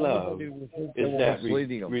that I love is that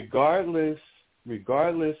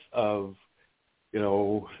regardless of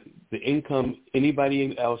the income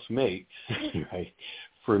anybody else makes, right?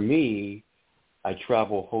 For me, I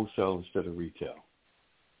travel wholesale instead of retail.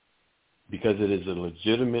 Because it is a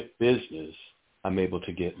legitimate business, I'm able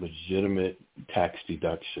to get legitimate tax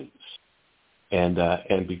deductions. And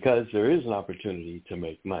because there is an opportunity to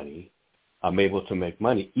make money, I'm able to make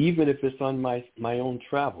money, even if it's on my own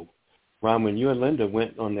travel. Ron, when you and Linda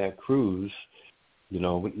went on that cruise,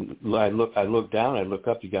 I look down, I look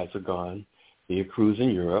up, you guys are gone. You're cruising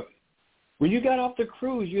Europe. When you got off the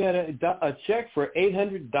cruise, you had a check for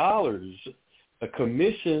 $800, a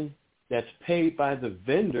commission that's paid by the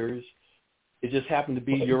vendors. It just happened to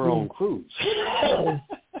be your own cruise.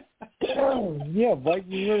 Yeah,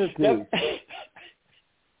 Viking River cruise.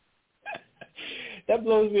 That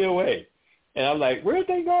blows me away. And I'm like, where'd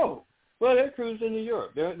they go? Well, they're cruising to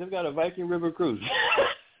Europe. They've got a Viking River cruise.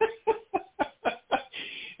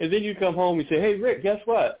 And then you come home and say, hey, Rick, guess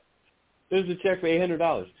what? There's a check for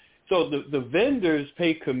 $800. So the vendors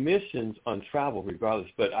pay commissions on travel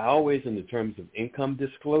regardless. But I always, in the terms of income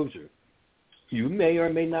disclosure, you may or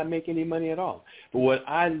may not make any money at all. But what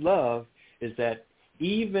I love is that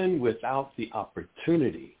even without the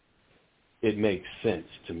opportunity, it makes sense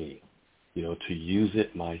to me, to use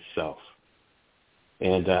it myself.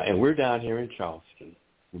 And we're down here in Charleston.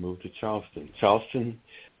 We moved to Charleston. Charleston,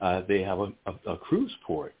 they have a cruise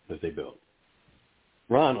port that they built.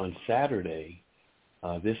 Ron, on Saturday,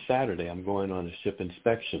 this Saturday, I'm going on a ship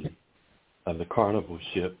inspection of the Carnival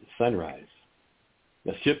ship Sunrise.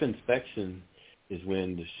 The ship inspection is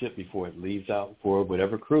when the ship, before it leaves out for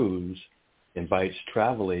whatever cruise, invites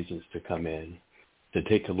travel agents to come in to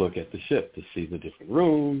take a look at the ship, to see the different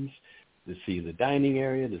rooms, to see the dining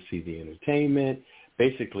area, to see the entertainment,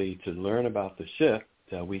 basically to learn about the ship,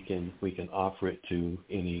 that we can offer it to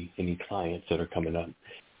any clients that are coming up.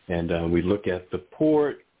 And we look at the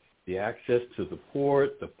port, the access to the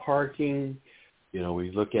port, the parking. They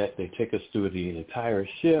take us through the entire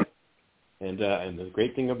ship. And the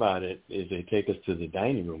great thing about it is they take us to the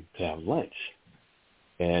dining room to have lunch.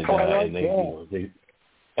 And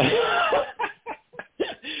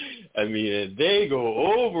they go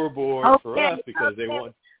overboard for us because they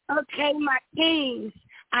want. Okay, my kings.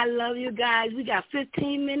 I love you guys. We got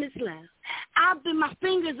 15 minutes left. My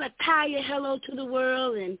fingers are tired. Hello to the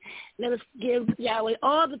world, and let us give Yahweh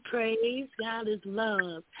all the praise. God is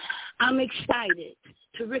love. I'm excited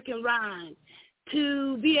to Rick and Ryan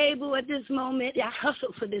to be able at this moment, I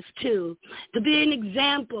hustled for this too, to be an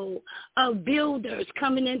example of builders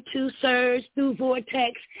coming into Surge through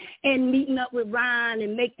Vortex and meeting up with Ryan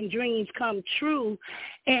and making dreams come true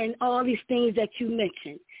and all these things that you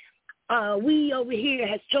mentioned. We over here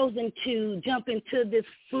has chosen to jump into this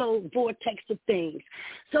flow vortex of things.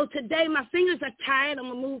 So today my fingers are tired. I'm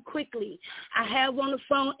going to move quickly. I have on the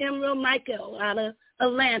phone Emerald Michael out of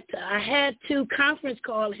Atlanta. I had to conference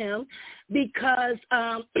call him because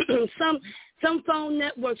some phone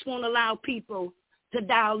networks won't allow people to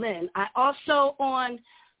dial in. I also on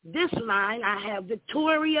this line, I have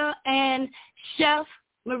Victoria and Chef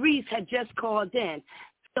Maurice had just called in.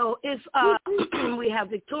 So it's we have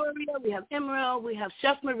Victoria, we have Emerald, we have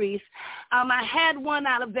Chef Maurice. I had one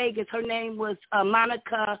out of Vegas. Her name was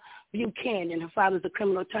Monica Buchanan. Her father's a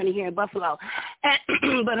criminal attorney here in Buffalo.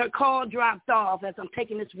 But her call dropped off as I'm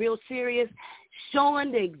taking this real serious,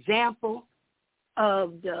 showing the example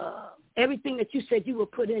of everything that you said you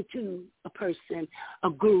would put into a person, a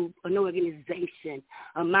group, an organization,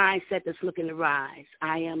 a mindset that's looking to rise.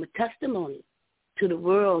 I am a testimony to the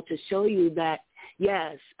world to show you that,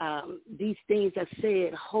 yes, these things that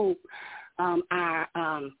said hope are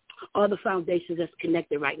all the foundations that's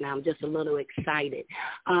connected right now. I'm just a little excited.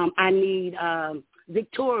 I need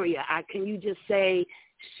Victoria. Can you just say,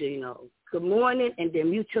 good morning, and then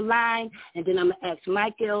mute your line, and then I'm going to ask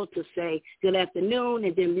Michael to say good afternoon,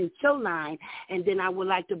 and then mute your line, and then I would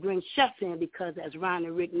like to bring Chef in because, as Ron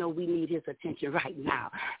and Rick know, we need his attention right now.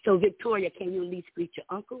 So, Victoria, can you at least greet your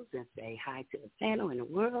uncles and say hi to the panel and the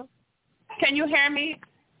world? Can you hear me?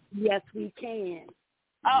 Yes, we can.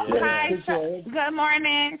 Oh, yes. Hi. Good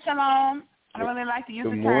morning. Shalom. I don't really like to use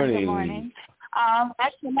the term good morning.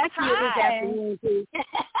 Actually, hi. Good,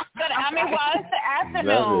 it's the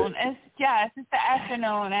afternoon. It's the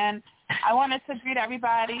afternoon, and I wanted to greet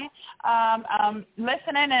everybody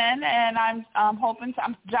listening in, and I'm hoping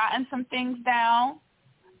I'm jotting some things down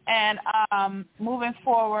and moving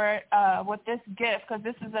forward with this gift, because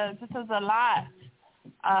this is a lot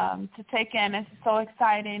to take in. It's so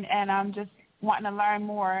exciting, and I'm just wanting to learn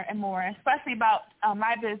more and more, especially about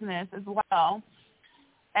my business as well,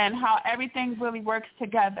 and how everything really works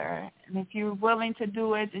together. And if you're willing to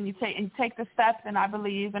do it and you take the steps, and I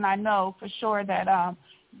believe and I know for sure that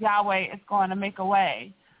Yahweh is going to make a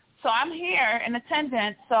way. So I'm here in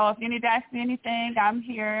attendance. So if you need to ask me anything, I'm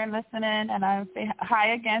here listening, and I say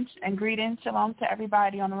hi again and greetings, shalom to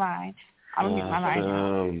everybody on the line. I'm going to get my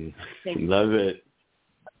line. Love it.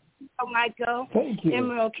 Oh, Michael. Thank you.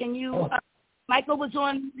 Emerald, can you? Michael was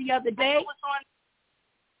on the other day.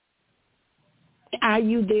 Are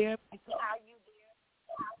you there?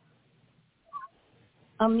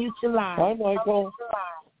 Unmute your line. Hi, Michael.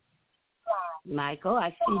 Michael, I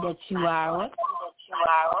see that you are.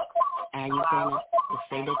 Are you going to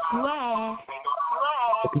say that you are?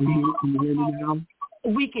 Can you hear me now?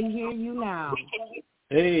 We can hear you now.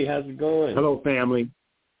 Hey, how's it going? Hello, family.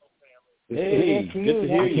 Hey, good to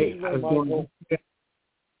hear you.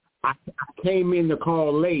 I came in the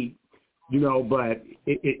call late, but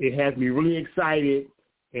it has me really excited,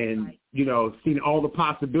 and, seeing all the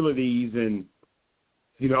possibilities and,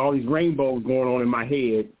 all these rainbows going on in my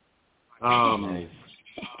head.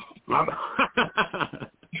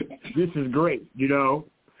 This is great, but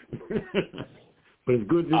it's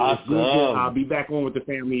good. Awesome. It's good to I'll be back on with the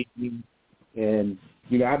family, and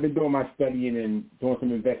I've been doing my studying and doing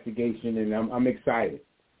some investigation, and I'm excited.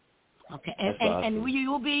 Okay, and we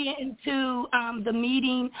will be into the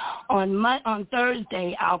meeting on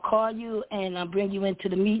Thursday. I'll call you and bring you into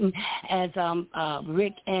the meeting as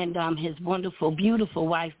Rick and his wonderful, beautiful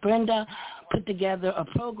wife, Brenda, put together a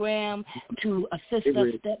program to assist us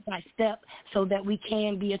step by step so that we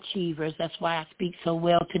can be achievers. That's why I speak so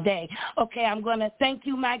well today. Okay, I'm going to thank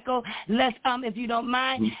you, Michael. Let's, if you don't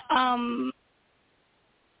mind,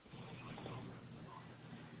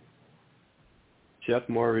 Chef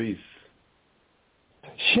Maurice.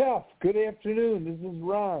 Chef, good afternoon. This is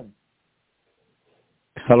Ron.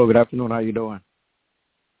 Hello, good afternoon. How you doing?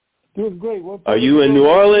 Doing great. Are you in New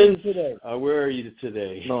Orleans? Where are you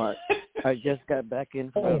today? No, I just got back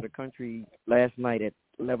in from the country last night at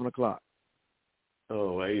 11 o'clock.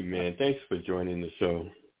 Oh, hey, man. Thanks for joining the show.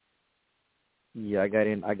 Yeah, I got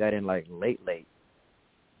in like late.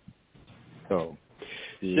 So,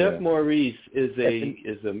 yeah. Chef Maurice is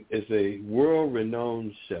a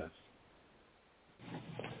world-renowned chef.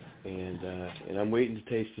 And I'm waiting to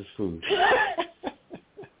taste his food.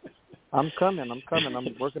 I'm coming. I'm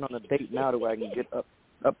working on a date now to where I can get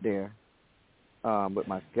up there with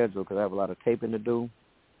my schedule because I have a lot of taping to do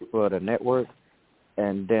for the network,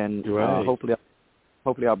 and then hopefully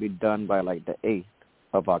I'll be done by like the 8th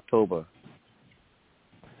of October.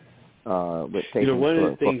 With taping. One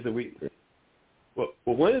of the things that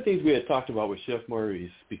one of the things we had talked about with Chef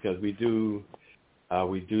Maurice, because we do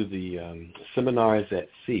the seminars at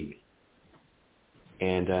sea,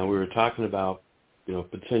 and we were talking about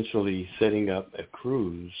potentially setting up a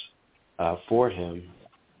cruise for him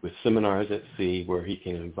with seminars at sea where he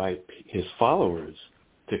can invite his followers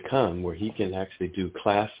to come, where he can actually do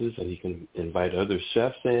classes and he can invite other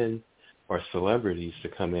chefs in or celebrities to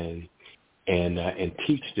come in and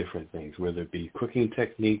teach different things, whether it be cooking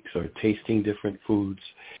techniques or tasting different foods.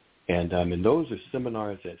 And those are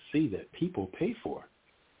seminars at sea that people pay for.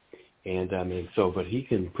 But he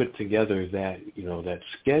can put together that, that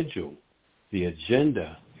schedule, the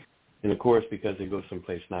agenda. And of course, because they go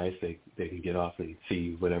someplace nice, they can get off and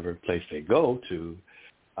see whatever place they go to.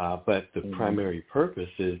 But the primary purpose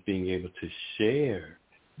is being able to share,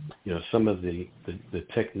 some of the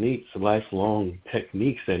techniques, the lifelong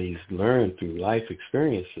techniques that he's learned through life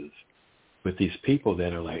experiences with these people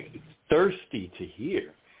that are like thirsty to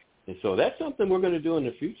hear. And so that's something we're going to do in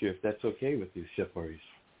the future, if that's okay with you, Chef Maurice.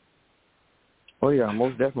 Oh, yeah,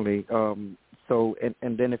 most definitely. So,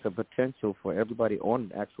 and then it's a potential for everybody on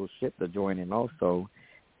the actual ship to join in also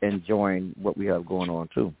and join what we have going on,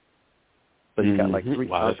 too. So you got like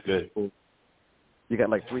 3,000 people. You got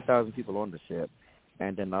like 3,000 people on the ship,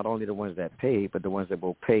 and then not only the ones that pay, but the ones that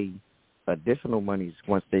will pay additional monies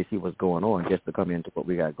once they see what's going on, just to come into what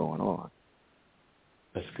we got going on.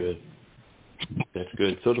 That's good. That's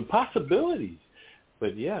good. So the possibilities.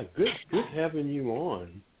 But, yeah, good having you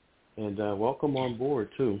on. And welcome on board,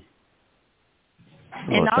 too.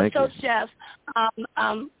 And also, Chef,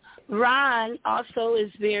 Ron also is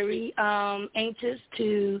very anxious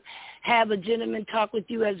to have a gentleman talk with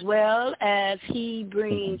you as well, as he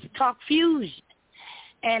brings Talk Fusion.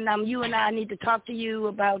 And you and I need to talk to you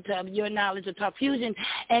about your knowledge of Talk Fusion.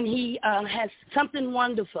 And he has something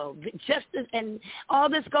wonderful. And all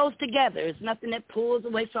this goes together. It's nothing that pulls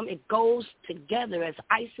away from it. It goes together as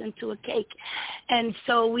icing to a cake. And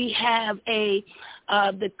so we have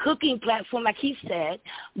the cooking platform, like he said,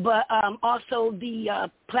 but also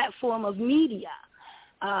the platform of media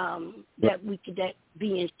that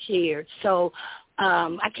being shared. So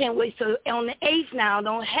I can't wait. So on the 8th now,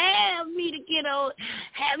 don't have me to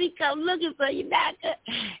have me come looking for you, doctor.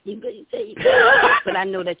 You say you but I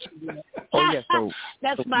know that you will. Oh, yeah, so,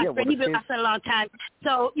 that's my friend. He's been with us a long time.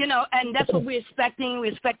 So, and that's what we're expecting.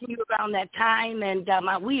 We're expecting you around that time, and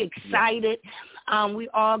we excited. We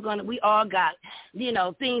all got,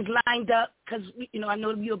 things lined up because, I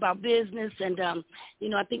know you about business, and,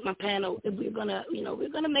 I think my panel, we're going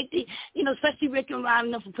to make the, especially Rick and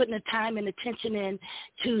Ron, for putting the time and attention in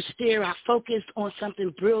to steer our focus on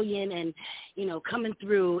something brilliant and, coming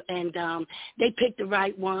through, and they picked the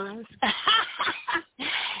right ones.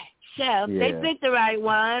 Chef, they picked the right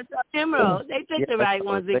ones. Emerald, they picked the right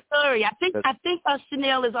ones. Victoria, I think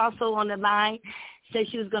Chanel is also on the line. Said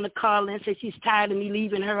she was going to call in, said she's tired of me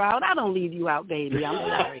leaving her out. I don't leave you out, baby. I'm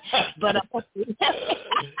sorry. But,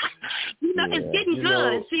 it's getting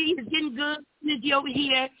good. See, it's getting good energy over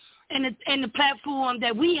here and the platform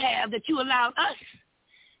that we have that you allowed us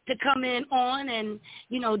to come in on and,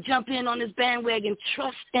 jump in on this bandwagon.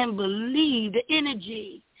 Trust and believe the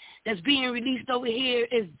energy that's being released over here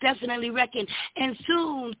is definitely wrecking. And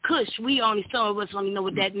soon, Kush, some of us only know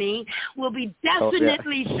what that means, will be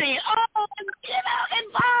definitely saying,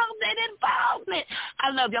 involvement. I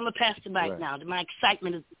love you. I'm going to pass the mic now. My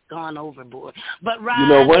excitement has gone overboard. But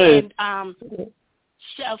Ryan and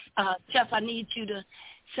Chef, I need you to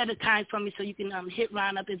set a time for me so you can hit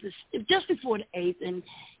Ron up just before the 8th, and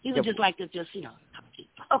he would just like to talk to you.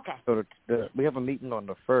 Okay. So we have a meeting on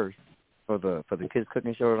the 1st for the kids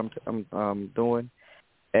cooking show that I'm doing,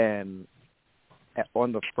 and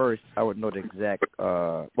on the 1st I would know the exact.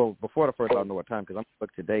 Before the 1st I'll know what time because I'm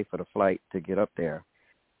booked today for the flight to get up there,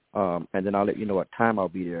 and then I'll let you know what time I'll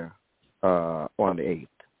be there on the 8th,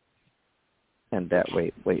 and that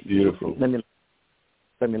wait. Beautiful.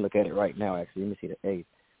 Let me look at it right now. Actually, let me see the 8th.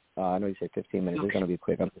 I know you said 15 minutes. It's going to be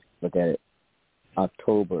quick. I'm just look at it.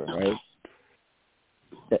 October, right?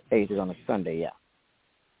 The 8th is on a Sunday, yeah.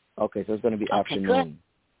 Okay, so it's going to be afternoon.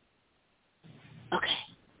 Good. Okay.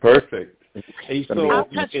 Perfect. Hey, so I'll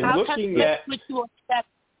touch with you.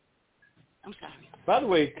 I'm sorry. By the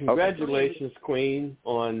way, congratulations, Queen,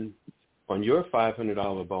 on your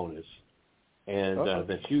 $500 bonus, and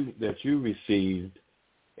that you received.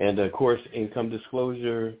 And, of course, income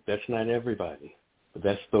disclosure, that's not everybody, but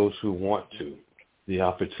that's those who want to. The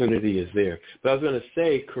opportunity is there. But I was going to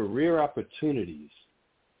say career opportunities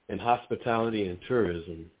in hospitality and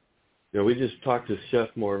tourism. We just talked to Chef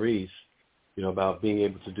Maurice, about being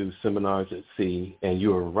able to do seminars at sea. And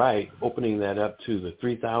you were right, opening that up to the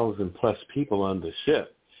 3,000-plus people on the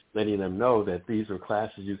ship, letting them know that these are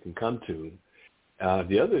classes you can come to.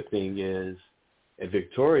 The other thing is, at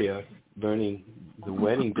Victoria, learning the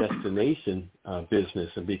wedding destination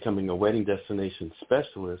business and becoming a wedding destination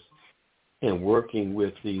specialist and working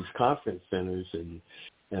with these conference centers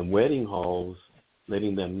and wedding halls,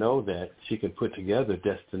 letting them know that she can put together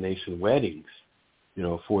destination weddings,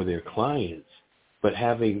 for their clients. But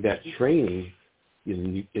having that training,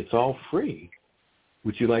 it's all free.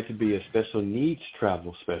 Would you like to be a special needs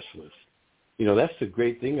travel specialist? That's the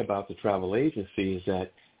great thing about the travel agency is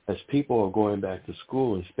that as people are going back to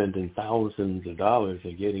school and spending thousands of dollars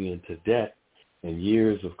and getting into debt and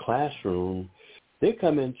years of classroom, they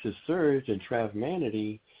come into Surge and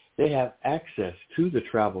Travmanity. They have access to the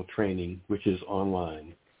travel training, which is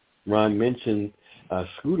online. Ron mentioned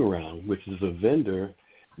Scootaround, which is a vendor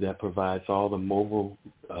that provides all the mobile,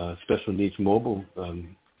 special needs mobile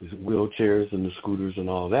wheelchairs and the scooters and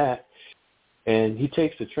all that. And he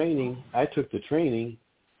takes the training. I took the training.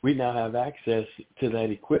 We now have access to that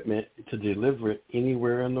equipment to deliver it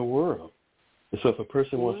anywhere in the world. And so if a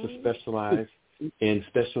person wants to specialize in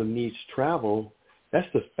special needs travel, that's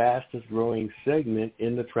the fastest growing segment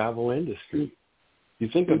in the travel industry. You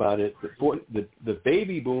think about it, the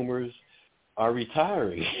baby boomers are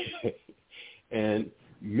retiring, and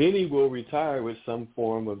many will retire with some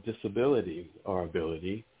form of disability or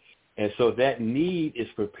ability. And so that need is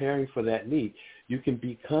preparing for that need. You can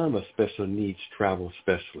become a special needs travel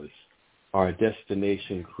specialist or a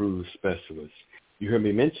destination cruise specialist. You heard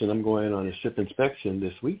me mention I'm going on a ship inspection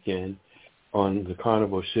this weekend on the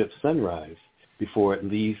Carnival ship Sunrise before it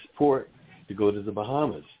leaves port to go to the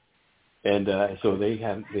Bahamas. And so they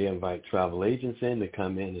invite travel agents in to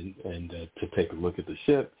come in and to take a look at the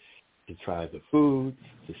ship, to try the food,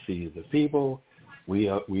 to see the people.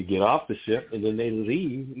 We get off the ship, and then they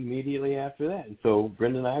leave immediately after that. And so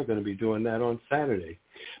Brenda and I are going to be doing that on Saturday.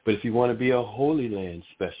 But if you want to be a Holy Land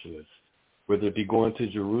specialist, whether it be going to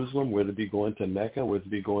Jerusalem, whether it be going to Mecca, whether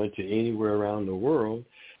it be going to anywhere around the world,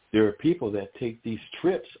 there are people that take these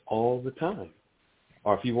trips all the time.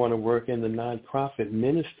 Or if you want to work in the nonprofit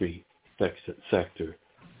ministry sector,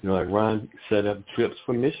 like Ron set up trips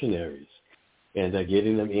for missionaries and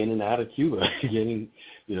getting them in and out of Cuba, getting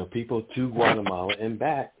people to Guatemala and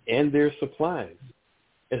back, and their supplies.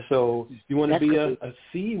 And so if you want to be a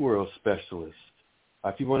SeaWorld specialist,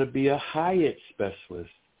 or if you want to be a Hyatt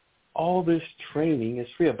specialist, all this training is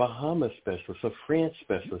free. A Bahamas specialist, a France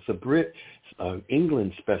specialist, a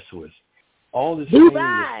England specialist. All this training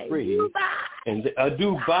is free. And a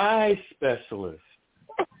Dubai specialist,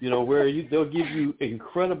 where they'll give you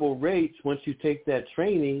incredible rates once you take that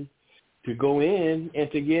training to go in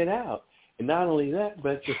and to get out. And not only that,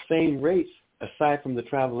 but the same rates, aside from the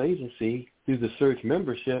travel agency, through the Search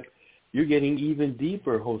membership, you're getting even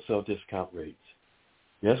deeper wholesale discount rates.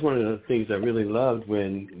 And that's one of the things I really loved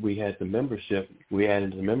when we had the membership. We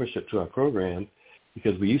added the membership to our program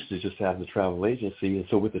because we used to just have the travel agency. And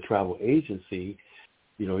so with the travel agency,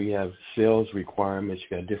 you have sales requirements,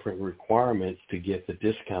 you got different requirements to get the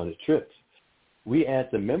discounted trips. We add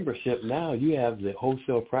the membership now, you have the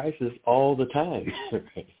wholesale prices all the time.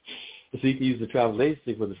 So you can use the travel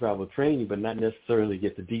agency for the travel training, but not necessarily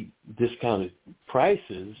get the deep discounted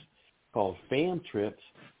prices called FAM trips.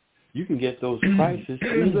 You can get those prices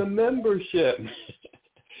through the membership.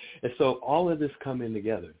 And so all of this coming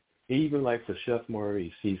together, even like for Chef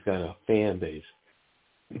Maurice, he's got a fan base.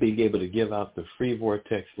 Being able to give out the free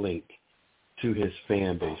Vortex link to his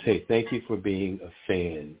fan base. Hey, thank you for being a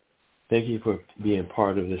fan. Thank you for being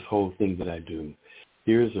part of this whole thing that I do.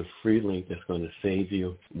 Here's a free link that's going to save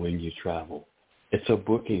you when you travel. It's a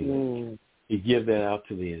booking link. You give that out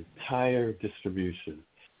to the entire distribution.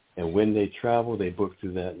 And when they travel, they book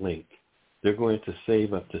through that link. They're going to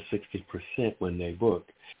save up to 60% when they book.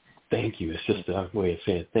 Thank you. It's just a way of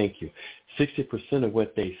saying thank you. 60% of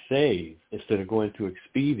what they save, instead of going to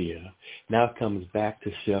Expedia, now comes back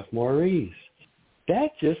to Chef Maurice.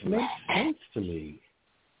 That just makes sense to me.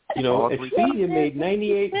 You know, Expedia made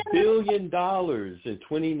 $98 billion in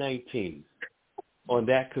 2019 on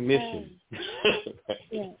that commission.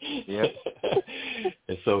 Yeah.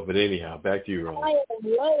 And so, but anyhow, back to you, Ron.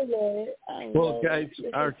 Well, guys,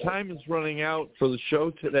 our time is running out for the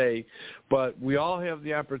show today, but we all have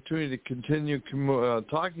the opportunity to continue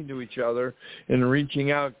talking to each other and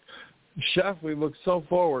reaching out. Chef, we look so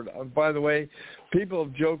forward. By the way, people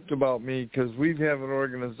have joked about me because we have an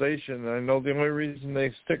organization, and I know the only reason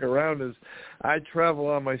they stick around is I travel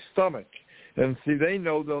on my stomach. And see, they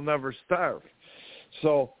know they'll never starve.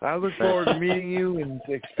 So I look forward to meeting you and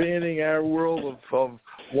expanding our world of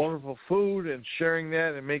wonderful food and sharing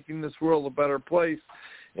that and making this world a better place.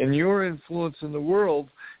 And your influence in the world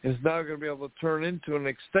is now going to be able to turn into an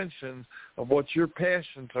extension of what your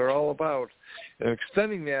passions are all about, and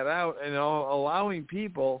extending that out and allowing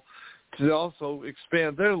people to also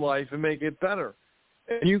expand their life and make it better.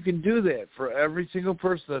 And you can do that for every single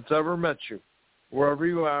person that's ever met you, wherever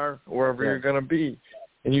you are, wherever you're going to be.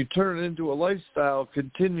 And you turn it into a lifestyle,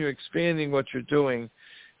 continue expanding what you're doing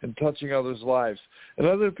and touching others' lives. And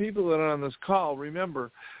other people that are on this call,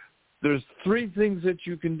 remember, there's 3 things that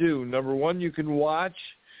you can do. Number 1, you can watch.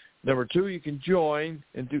 Number 2, you can join.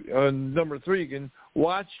 And number 3, you can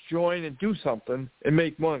watch, join, and do something and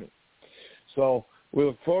make money. So we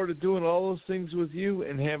look forward to doing all those things with you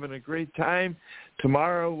and having a great time.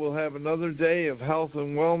 Tomorrow we'll have another day of health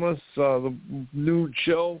and wellness, the new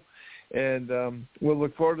show. And we'll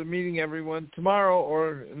look forward to meeting everyone tomorrow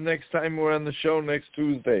or next time we're on the show next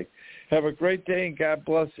Tuesday. Have a great day, and God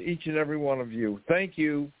bless each and every one of you. Thank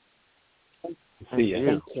you. See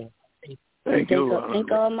you. Thank you.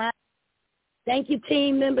 Thank you,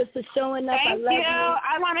 team members, for showing up. Thank you.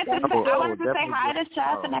 I wanted to say hi to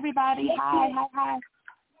Chef and everybody. Hi.